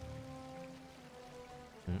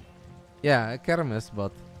 Yeah, a kermis,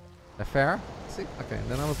 but a fair? See? Okay,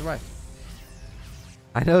 then I was right.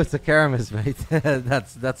 I know it's a kermis, mate.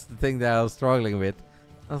 that's the thing that I was struggling with.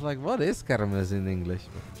 I was like, what is kermis in English?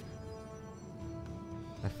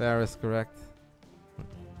 A fair is correct.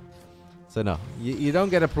 So no, you don't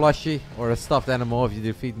get a plushie or a stuffed animal if you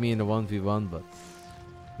defeat me in the 1v1, but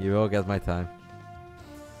you will get my time.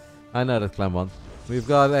 I know that Clem won. We've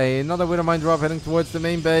got another Widowmine drop heading towards the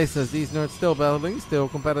main base as these nerds still battling. Still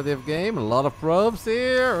competitive game. A lot of probes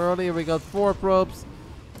here. Earlier we got 4 probes.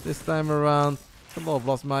 This time around, a lot of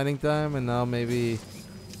lost mining time. And now maybe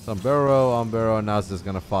some burrow on burrow. Now it's just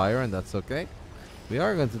going to fire and that's okay. We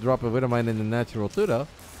are going to drop a Widowmine in the natural too though.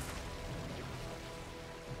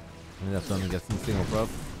 And that's only gets in single probe.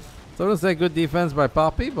 So I would say good defense by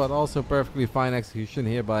PAPI, but also perfectly fine execution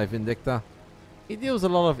here by Vindicta. He deals a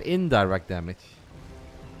lot of indirect damage.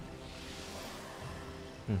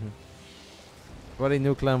 What he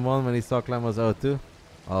knew Clem won when he saw Clem was 0-2.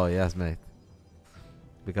 Oh yes, mate.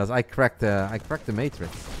 Because I cracked the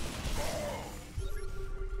matrix.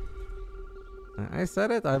 I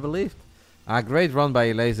said it, I believed. Great run by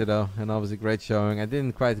Elaser though, and obviously great showing. I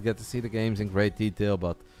didn't quite get to see the games in great detail,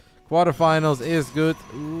 but quarterfinals is good.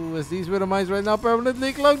 Ooh, is these Widowmines right now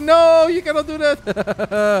permanently cloaked? No, you cannot do that.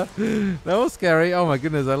 That was scary. Oh my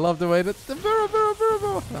goodness, I love the way that the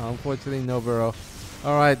burrow. No, unfortunately, no burrow.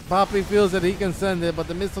 All right, PAPI feels that he can send it, but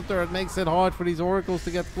the missile turret makes it hard for these oracles to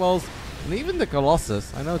get close. And even the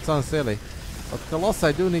Colossus. I know it sounds silly, but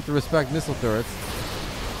Colossi do need to respect missile turrets.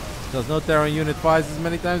 Because no Terran unit fires as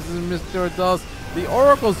many times as a missile turret does. The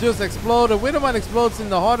oracles just explode. A Widowmine explodes in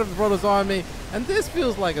the heart of the Protoss army. And this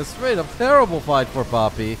feels like a straight up terrible fight for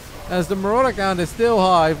PAPI. As the Marauder count is still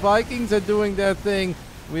high. Vikings are doing their thing.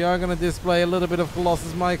 We are going to display a little bit of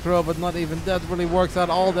Colossus Micro. But not even that really works out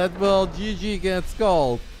all that well. GG gets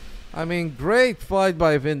called. I mean, great fight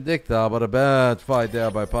by Vindicta. But a bad fight there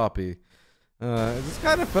by PAPI. It just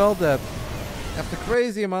kind of felt that after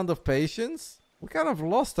crazy amount of patience, we kind of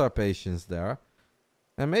lost our patience there.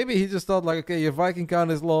 And maybe he just thought like, okay, your Viking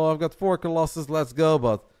count is low. I've got 4 Colossus. Let's go.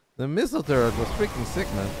 But the missile turret was freaking sick,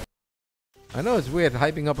 man. I know it's weird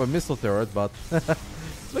hyping up a missile turret, but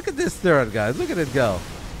look at this turret, guys. Look at it go.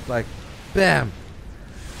 It's like, bam.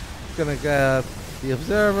 It's going to get the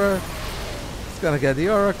Observer. It's going to get the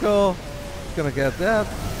Oracle. It's going to get that.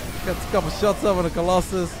 Gets a couple shots up on the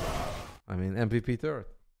Colossus. I mean, MVP turret.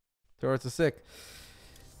 Turrets are sick.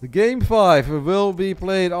 The game 5 will be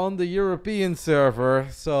played on the European server.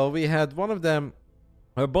 So we had one of them,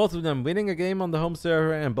 or both of them winning a game on the home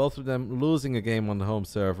server and both of them losing a game on the home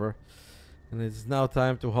server. And it's now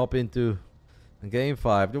time to hop into game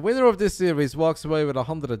 5. The winner of this series walks away with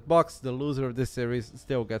 $100. The loser of this series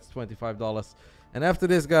still gets $25. And after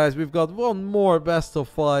this, guys, we've got one more best of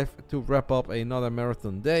 5 to wrap up another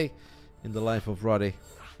marathon day in the life of Roddy.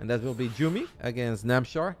 And that will be Jumi against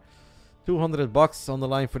Namshar. $200 on the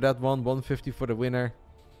line for that one. $150 for the winner.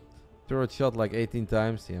 Turret shot like 18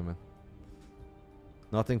 times. Yeah, man.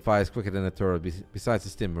 Nothing fires quicker than a turret besides the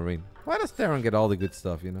Stim Marine. Why does Terran get all the good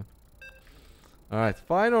stuff, you know? Alright,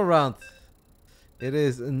 final round. It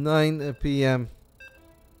is 9 p.m.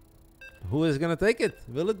 Who is going to take it?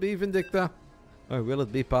 Will it be Vindicta? Or will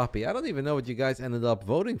it be PAPI? I don't even know what you guys ended up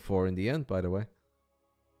voting for in the end, by the way.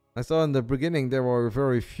 I saw in the beginning there were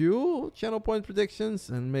very few channel point predictions,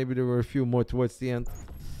 and maybe there were a few more towards the end.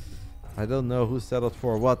 I don't know who settled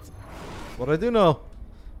for what. What I do know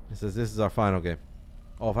is that this is our final game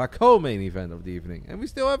of our co-main event of the evening. And we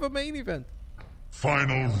still have a main event.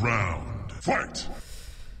 Final round. Fight!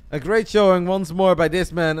 A great showing once more by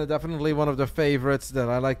this man. Definitely one of the favorites that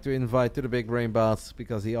I like to invite to the Big Brain Bouts,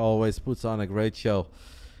 because he always puts on a great show.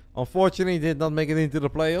 Unfortunately, he did not make it into the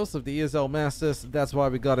playoffs of the ESL Masters. That's why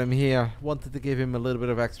we got him here. Wanted to give him a little bit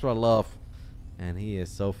of extra love. And he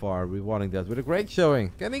is so far rewarding that with a great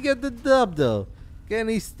showing. Can he get the dub though? Can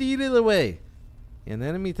he steal it away in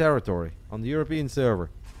enemy territory on the European server?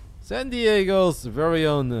 San Diego's very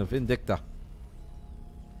own Vindicta.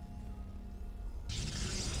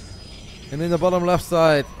 And in the bottom left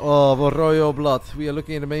side of Arroyo Blood, we are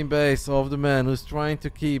looking at the main base of the man who's trying to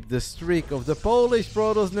keep the streak of the Polish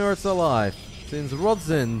Protoss nerds alive. Since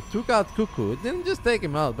Rodzin took out Cuckoo, it didn't just take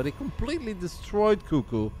him out, but he completely destroyed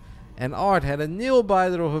Cuckoo. And Art had a nail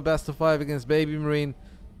biter of a best of 5 against Baby Marine.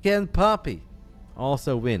 Can PAPI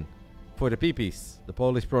also win for the PPs, the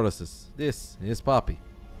Polish Protosses? This is PAPI.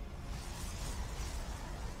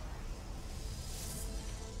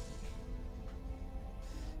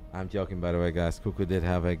 I'm joking, by the way, guys. Cuckoo did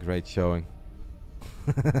have a great showing.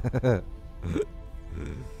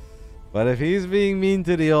 But if he's being mean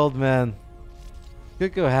to the old man,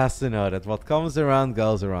 Cuckoo has to know that what comes around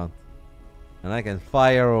goes around. And I can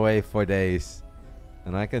fire away for days.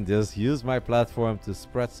 And I can just use my platform to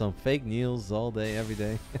spread some fake news all day, every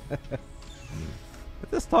day.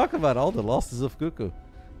 Let's talk about all the losses of Cuckoo.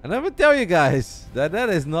 And I will tell you guys that that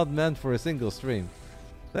is not meant for a single stream.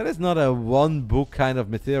 That is not a one book kind of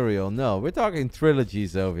material. No, we're talking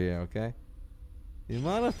trilogies over here, okay? The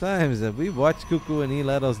amount of times that we watched Cuckoo and he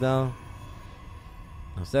let us down.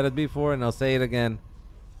 I've said it before and I'll say it again.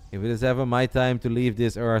 If it is ever my time to leave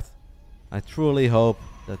this earth, I truly hope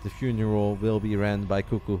that the funeral will be ran by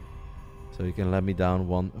Cuckoo. So he can let me down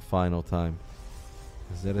one final time.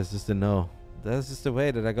 Because that is just a no. That is just the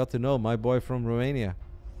way that I got to know my boy from Romania.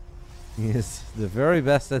 He is the very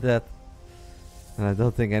best at that. And I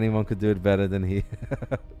don't think anyone could do it better than he.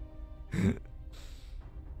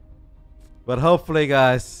 But hopefully,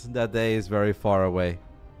 guys, that day is very far away.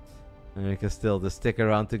 And we can still just stick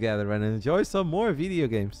around together and enjoy some more video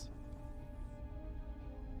games.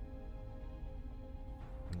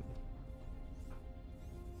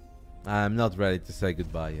 I'm not ready to say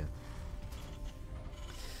goodbye yet.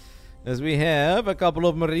 As we have a couple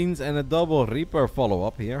of Marines and a double Reaper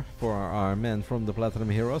follow-up here for our men from the Platinum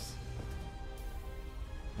Heroes.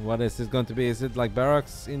 What is this going to be? Is it like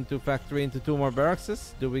barracks into factory into 2 more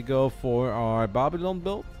barracks? Do we go for our Babylon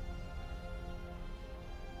build?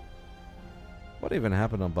 What even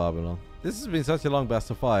happened on Babylon? This has been such a long best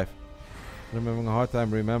of 5. I'm having a hard time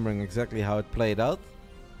remembering exactly how it played out.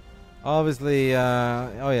 Obviously,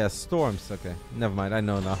 oh yeah, storms. Okay, never mind, I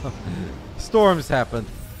know now. Storms happened.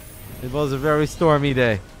 It was a very stormy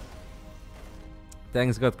day.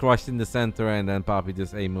 Tanks got crushed in the center and then PAPI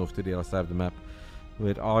just moved to the other side of the map.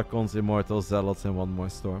 With Archons, Immortals, Zealots and one more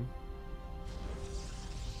storm.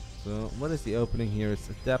 So, what is the opening here? It's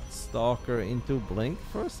Adept, Stalker into Blink.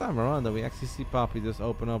 First time around that we actually see PAPI just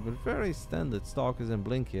open up with very standard Stalkers and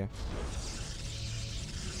Blink here.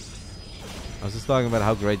 I was just talking about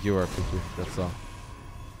how great you are, Cuckoo. That's all.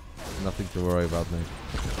 Nothing to worry about, mate.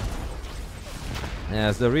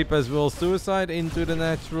 As the Reapers will suicide into the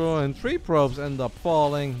natural and 3 probes end up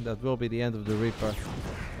falling. That will be the end of the Reaper.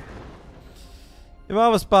 If I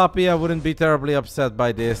was PAPI, I wouldn't be terribly upset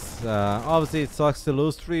by this. Obviously, it sucks to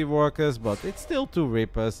lose 3 workers, but it's still 2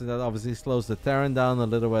 Reapers. And that obviously slows the Terran down a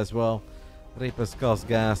little as well. Reapers cost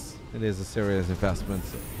gas. It is a serious investment.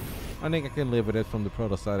 So I think I can live with it from the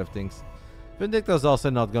Protoss side of things. Vindicta is also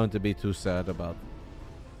not going to be too sad about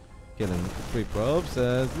killing 3 probes.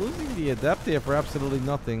 Losing the Adept here for absolutely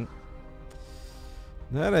nothing.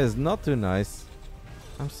 That is not too nice.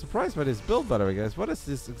 I'm surprised by this build, by the way, guys. What is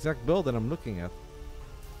this exact build that I'm looking at?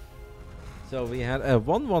 So we had a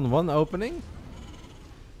 1-1-1 opening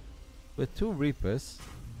with 2 Reapers.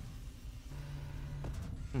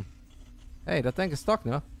 Hey, that tank is stuck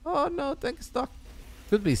now. Oh no, tank is stuck.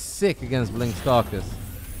 Could be sick against Blink Stalkers.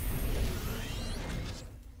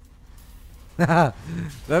 That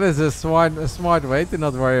is a smart way to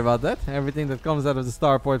not worry about that. Everything that comes out of the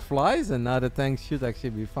starport flies, and now the tank should actually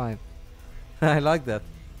be fine. I like that.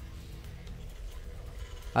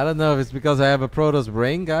 I don't know if it's because I have a Protoss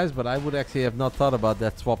brain, guys, but I would actually have not thought about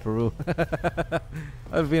that swapperoo.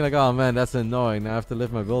 I've been like, oh man, that's annoying. Now I have to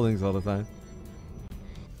lift my buildings all the time.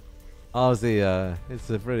 Obviously, it's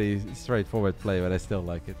a pretty straightforward play, but I still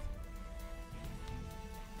like it.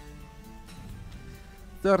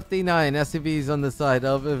 39 SCVs on the side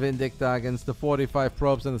of Vindicta against the 45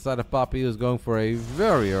 probes on the side of PAPI, who's going for a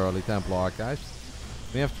very early Templar Archives.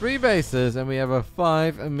 We have 3 bases and we have a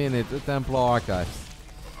 5-minute Templar Archives.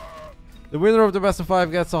 The winner of the best of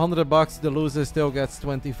 5 gets $100. The loser still gets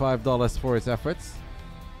 $25 for his efforts.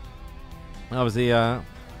 Obviously,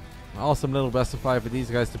 awesome little best of 5 for these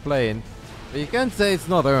guys to play in. But you can't say it's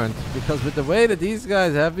not earned, because with the way that these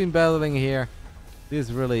guys have been battling here,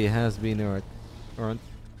 this really has been earned.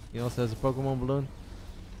 He also has a Pokemon balloon.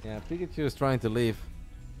 Yeah, Pikachu is trying to leave.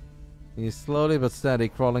 He's slowly but steady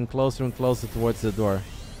crawling closer and closer towards the door.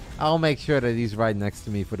 I'll make sure that he's right next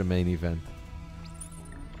to me for the main event.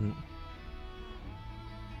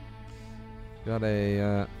 Got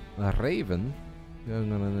a Raven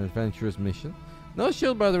going on an adventurous mission. No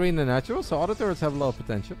shield battery in the natural, so other turrets have low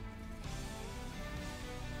potential.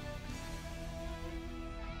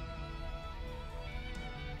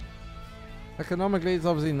 Economically, it's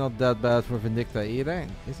obviously not that bad for Vindicta either.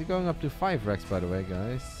 Is he going up to 5 Rex, by the way,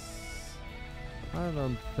 guys? I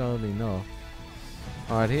don't totally know.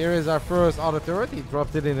 Alright, here is our first auto turret. He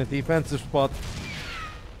dropped it in a defensive spot,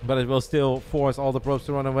 but it will still force all the probes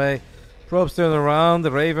to run away. Probes turn around.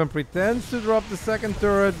 The Raven pretends to drop the second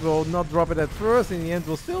turret. Will not drop it at first. In the end,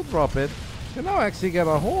 will still drop it. Can now actually get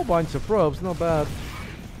a whole bunch of probes. Not bad.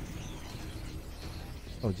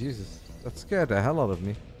 Oh, Jesus. That scared the hell out of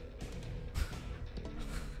me.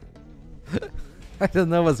 I don't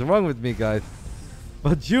know what's wrong with me, guys.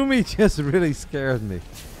 But Yumi just really scared me.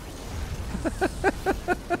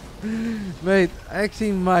 Mate,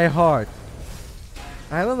 actually my heart.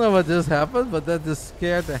 I don't know what just happened, but that just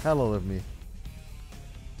scared the hell out of me.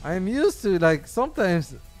 I'm used to, like,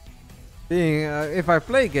 sometimes being, if I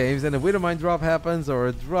play games and a Widowmine drop happens, or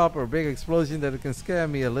a drop or a big explosion, that it can scare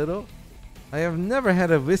me a little. I have never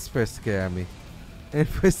had a Whisper scare me. And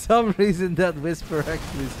for some reason that Whisper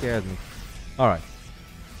actually scared me. Alright.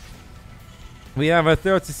 We have a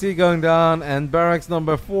third CC going down, and barracks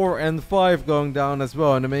number 4 and 5 going down as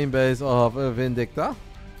well in the main base of Vindicta.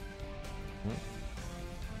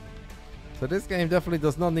 So this game definitely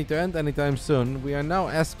does not need to end anytime soon. We are now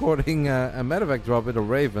escorting a medevac drop with a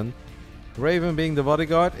Raven. Raven, being the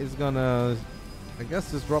bodyguard, is gonna, I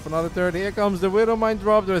guess, just drop another turret. Here comes the Widowmine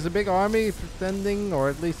drop. There's a big army pretending, or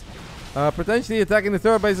at least potentially attacking the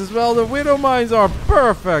third base as well. The Widowmines are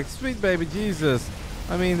perfect. Sweet baby Jesus.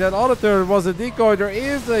 I mean, that other turret was a decoy. There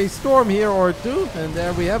is a storm here or two. And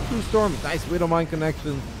there we have 2 storms. Nice Widowmine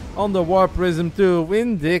connection on the War Prism 2.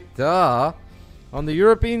 Vindicta on the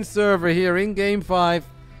European server here in Game 5.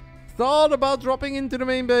 Thought about dropping into the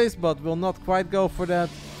main base, but will not quite go for that.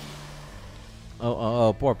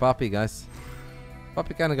 Oh, poor PAPI, guys.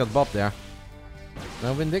 PAPI kind of got bopped there.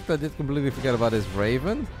 Now, Vindicta did completely forget about his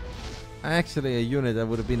Raven. Actually, a unit that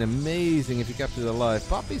would have been amazing if he kept it alive.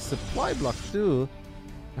 PAPI's supply block too,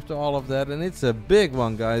 after all of that. And it's a big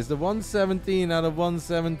one, guys. The 117 out of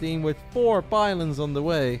 117 with 4 pylons on the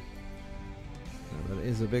way. Yeah, that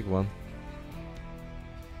is a big one.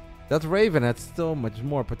 That Raven had so much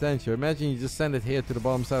more potential. Imagine you just send it here to the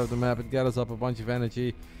bottom side of the map. It gathers up a bunch of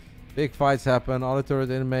energy. Big fights happen. Auto turret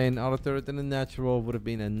in the main, auto turret in the natural. Would have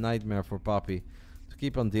been a nightmare for PAPI to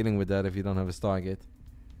keep on dealing with that if you don't have a Stargate.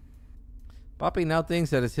 PAPI now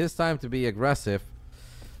thinks that it's his time to be aggressive.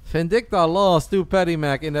 Vindicta lost to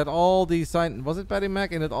PATIMAC in that all these sign. Was it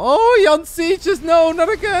PATIMAC in that? Oh, Jan Sieges! No, not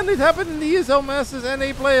again! It happened in the ESL Masters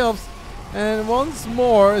NA playoffs. And once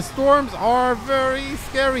more, storms are very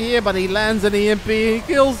scary here, but he lands an EMP. He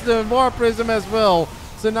kills the War Prism as well.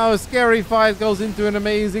 So now a scary fight goes into an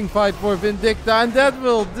amazing fight for Vindicta, and that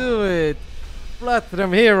will do it.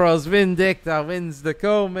 Platinum Heroes Vindicta wins the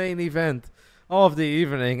co-main event of the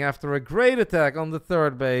evening after a great attack on the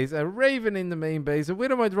third base, a Raven in the main base, a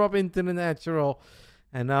Widowmine drop into the natural,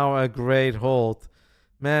 and now a great hold.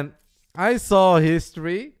 Man, I saw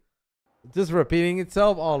history just repeating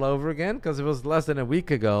itself all over again, because it was less than a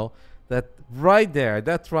week ago that right there,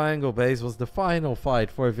 that triangle base was the final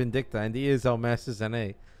fight for Vindicta in the ESL Masters NA.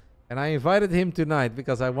 And I invited him tonight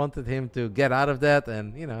because I wanted him to get out of that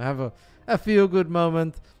and, you know, have a feel-good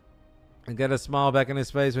moment and get a smile back in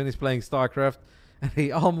his face when he's playing StarCraft. And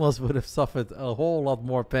he almost would have suffered a whole lot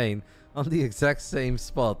more pain on the exact same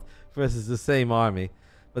spot versus the same army.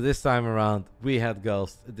 But this time around, we had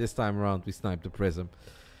Ghost. This time around, we sniped the Prism.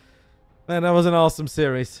 Man, that was an awesome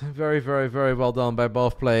series. Very, very, very well done by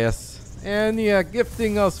both players. And yeah,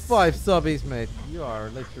 gifting us 5 subbies, mate. You are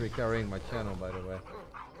literally carrying my channel, by the way.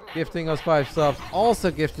 Gifting us 5 subs.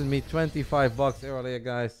 Also gifted me 25 bucks earlier,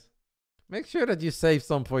 guys. Make sure that you save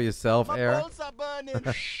some for yourself, Air.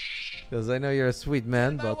 Because I know you're a sweet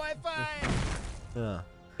man, but...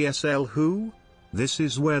 ESL who? This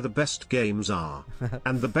is where the best games are.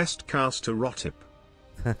 And the best caster Rotterdam.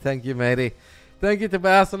 Thank you, matey. Thank you to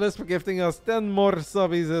Basilisk for gifting us 10 more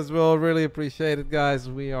subbies as well. Really appreciate it, guys.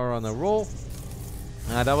 We are on a roll.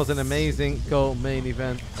 That was an amazing co-main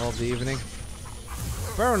event of the evening.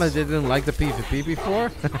 Apparently they didn't like the PvP before.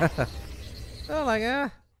 They're like,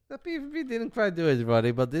 the PvP didn't quite do it, buddy.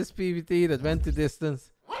 But this PvP that went to distance,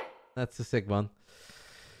 that's a sick one.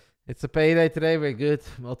 It's a payday today. We're good.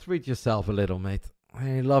 Well, treat yourself a little, mate.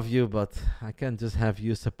 I love you, but I can't just have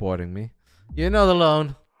you supporting me. You're not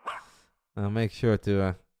alone. Make sure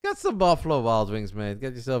to Get some Buffalo Wild Wings, mate.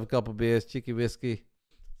 Get yourself a couple beers, cheeky whiskey,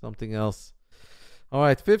 something else. All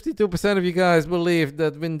right, 52% of you guys believed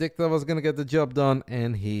that Vindicta was going to get the job done,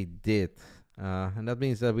 and he did. And that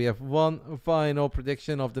means that we have one final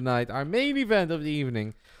prediction of the night. Our main event of the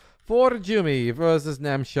evening for Jumi versus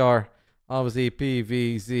Namshar. Obviously,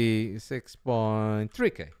 PVZ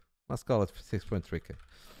 6.3k. Let's call it 6.3k.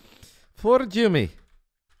 For Jumi,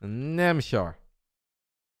 Namshar.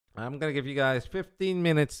 I'm going to give you guys 15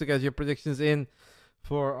 minutes to get your predictions in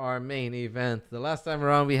for our main event. The last time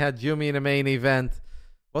around, we had Jumi in the main event.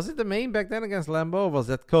 Was it the main back then against Lambo, or was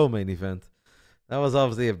that co-main event? That was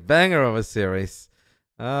obviously a banger of a series.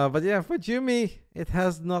 But yeah, for Jumi, it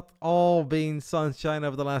has not all been sunshine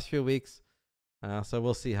over the last few weeks. So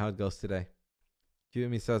we'll see how it goes today.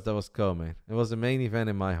 Jumi says that was co-main. It was the main event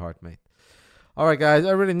in my heart, mate. All right, guys,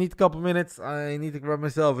 I really need a couple minutes. I need to grab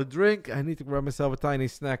myself a drink. I need to grab myself a tiny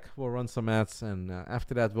snack. We'll run some ads, and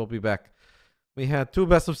after that, we'll be back. We had 2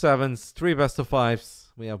 best of 7s, 3 best of 5s.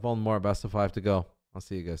 We have 1 more best of 5 to go. I'll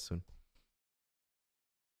see you guys soon.